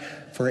behalf. Why?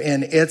 For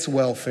in its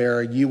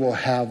welfare, you will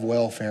have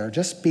welfare.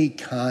 Just be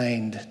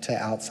kind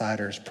to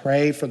outsiders.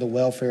 Pray for the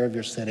welfare of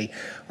your city.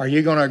 Are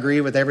you going to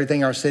agree with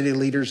everything our city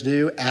leaders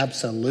do?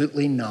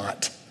 Absolutely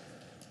not.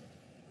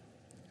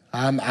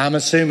 I'm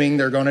assuming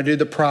they're going to do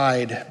the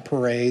Pride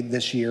Parade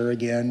this year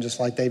again, just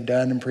like they've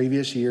done in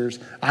previous years.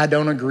 I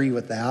don't agree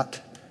with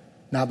that,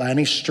 not by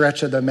any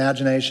stretch of the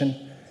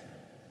imagination.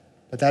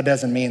 But that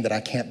doesn't mean that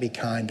I can't be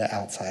kind to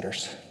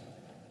outsiders.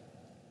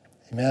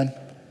 Amen?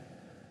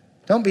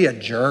 Don't be a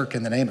jerk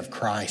in the name of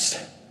Christ.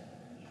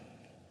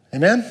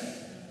 Amen?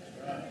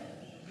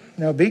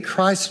 No, be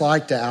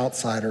Christ-like to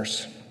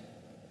outsiders.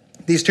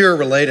 These two are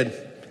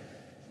related.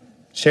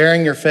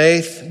 Sharing your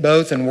faith,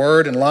 both in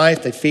word and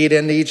life, they feed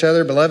into each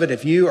other. Beloved,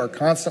 if you are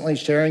constantly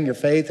sharing your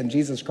faith in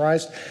Jesus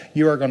Christ,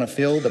 you are going to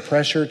feel the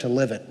pressure to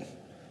live it.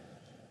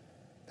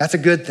 That's a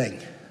good thing.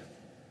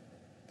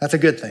 That's a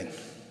good thing.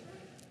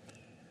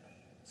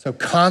 So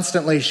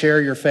constantly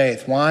share your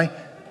faith. Why?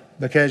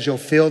 Because you'll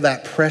feel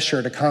that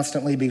pressure to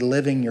constantly be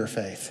living your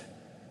faith.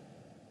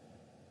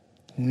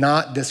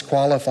 Not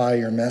disqualify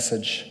your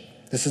message.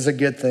 This is a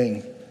good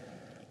thing.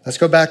 Let's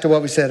go back to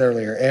what we said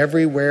earlier.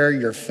 Everywhere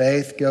your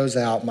faith goes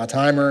out. My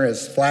timer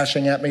is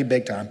flashing at me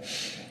big time.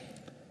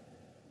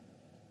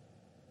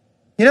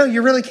 You know,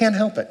 you really can't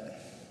help it.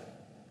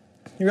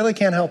 You really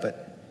can't help it.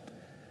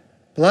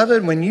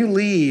 Beloved, when you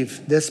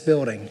leave this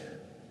building,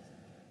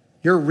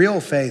 your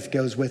real faith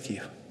goes with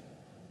you.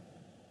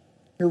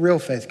 Your real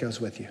faith goes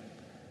with you.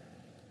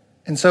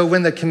 And so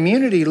when the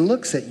community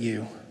looks at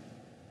you,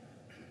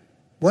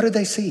 what do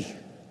they see?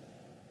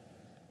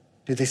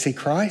 Do they see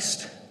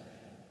Christ?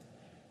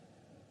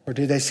 Or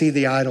do they see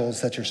the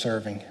idols that you're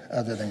serving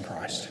other than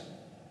Christ?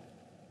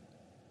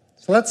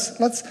 So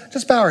let's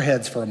just bow our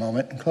heads for a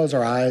moment and close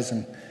our eyes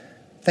and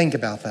think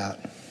about that.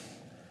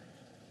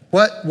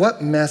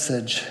 What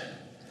message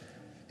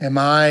am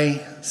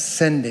I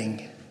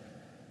sending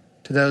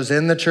to those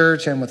in the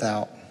church and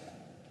without?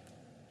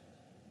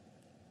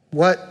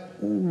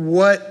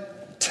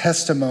 What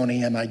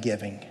testimony am I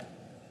giving?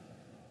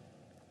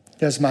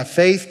 Does my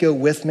faith go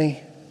with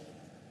me?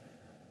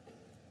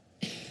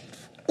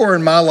 Or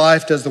in my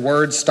life, does the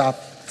word stop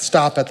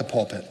at the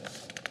pulpit?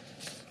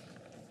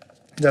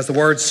 Does the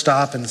word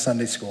stop in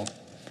Sunday school?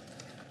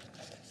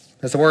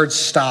 Does the word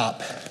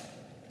stop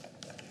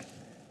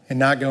and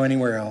not go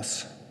anywhere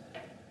else?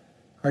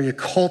 Are you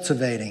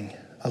cultivating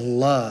a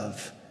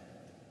love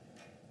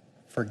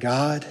for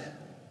God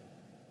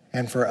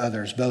and for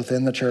others, both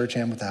in the church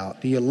and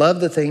without? Do you love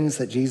the things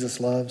that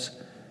Jesus loves?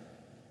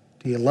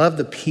 Do you love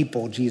the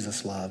people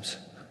Jesus loves?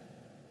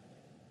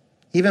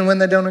 Even when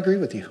they don't agree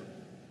with you?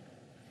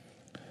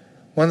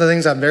 One of the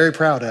things I'm very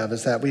proud of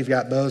is that we've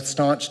got both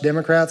staunch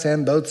Democrats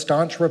and both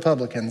staunch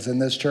Republicans in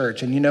this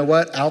church. And you know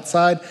what?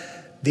 Outside,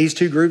 these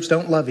two groups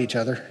don't love each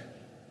other.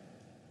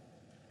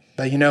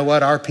 But you know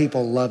what? Our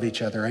people love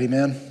each other.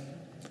 Amen?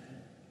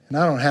 And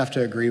I don't have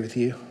to agree with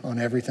you on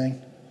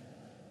everything.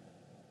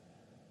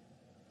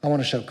 I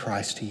want to show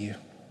Christ to you.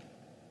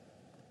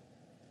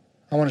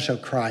 I want to show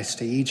Christ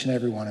to each and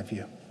every one of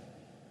you.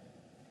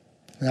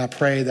 And I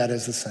pray that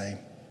is the same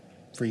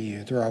for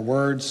you through our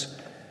words,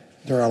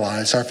 through our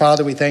lives. Our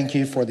Father, we thank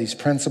you for these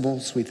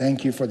principles. We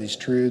thank you for these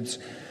truths.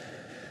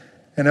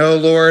 And oh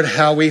Lord,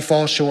 how we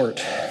fall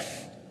short.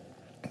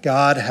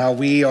 God, how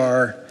we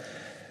are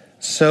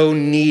so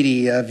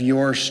needy of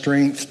your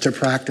strength to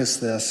practice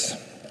this.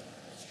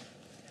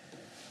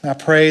 I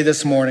pray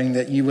this morning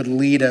that you would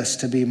lead us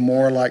to be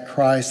more like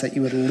Christ, that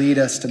you would lead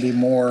us to be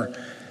more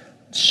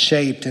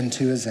shaped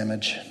into his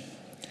image.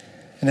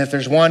 And if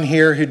there's one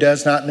here who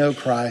does not know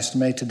Christ,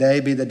 may today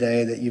be the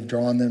day that you've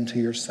drawn them to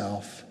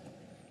yourself.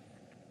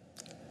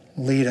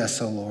 Lead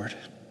us, O Lord,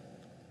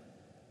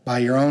 by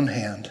your own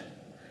hand.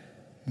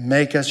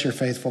 Make us your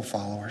faithful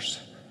followers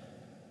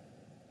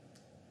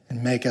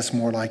and make us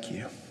more like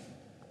you.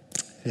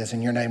 It is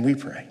in your name we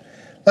pray.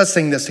 Let's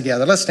sing this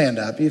together. Let's stand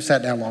up. You've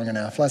sat down long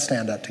enough. Let's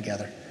stand up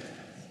together.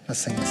 Let's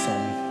sing this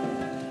song.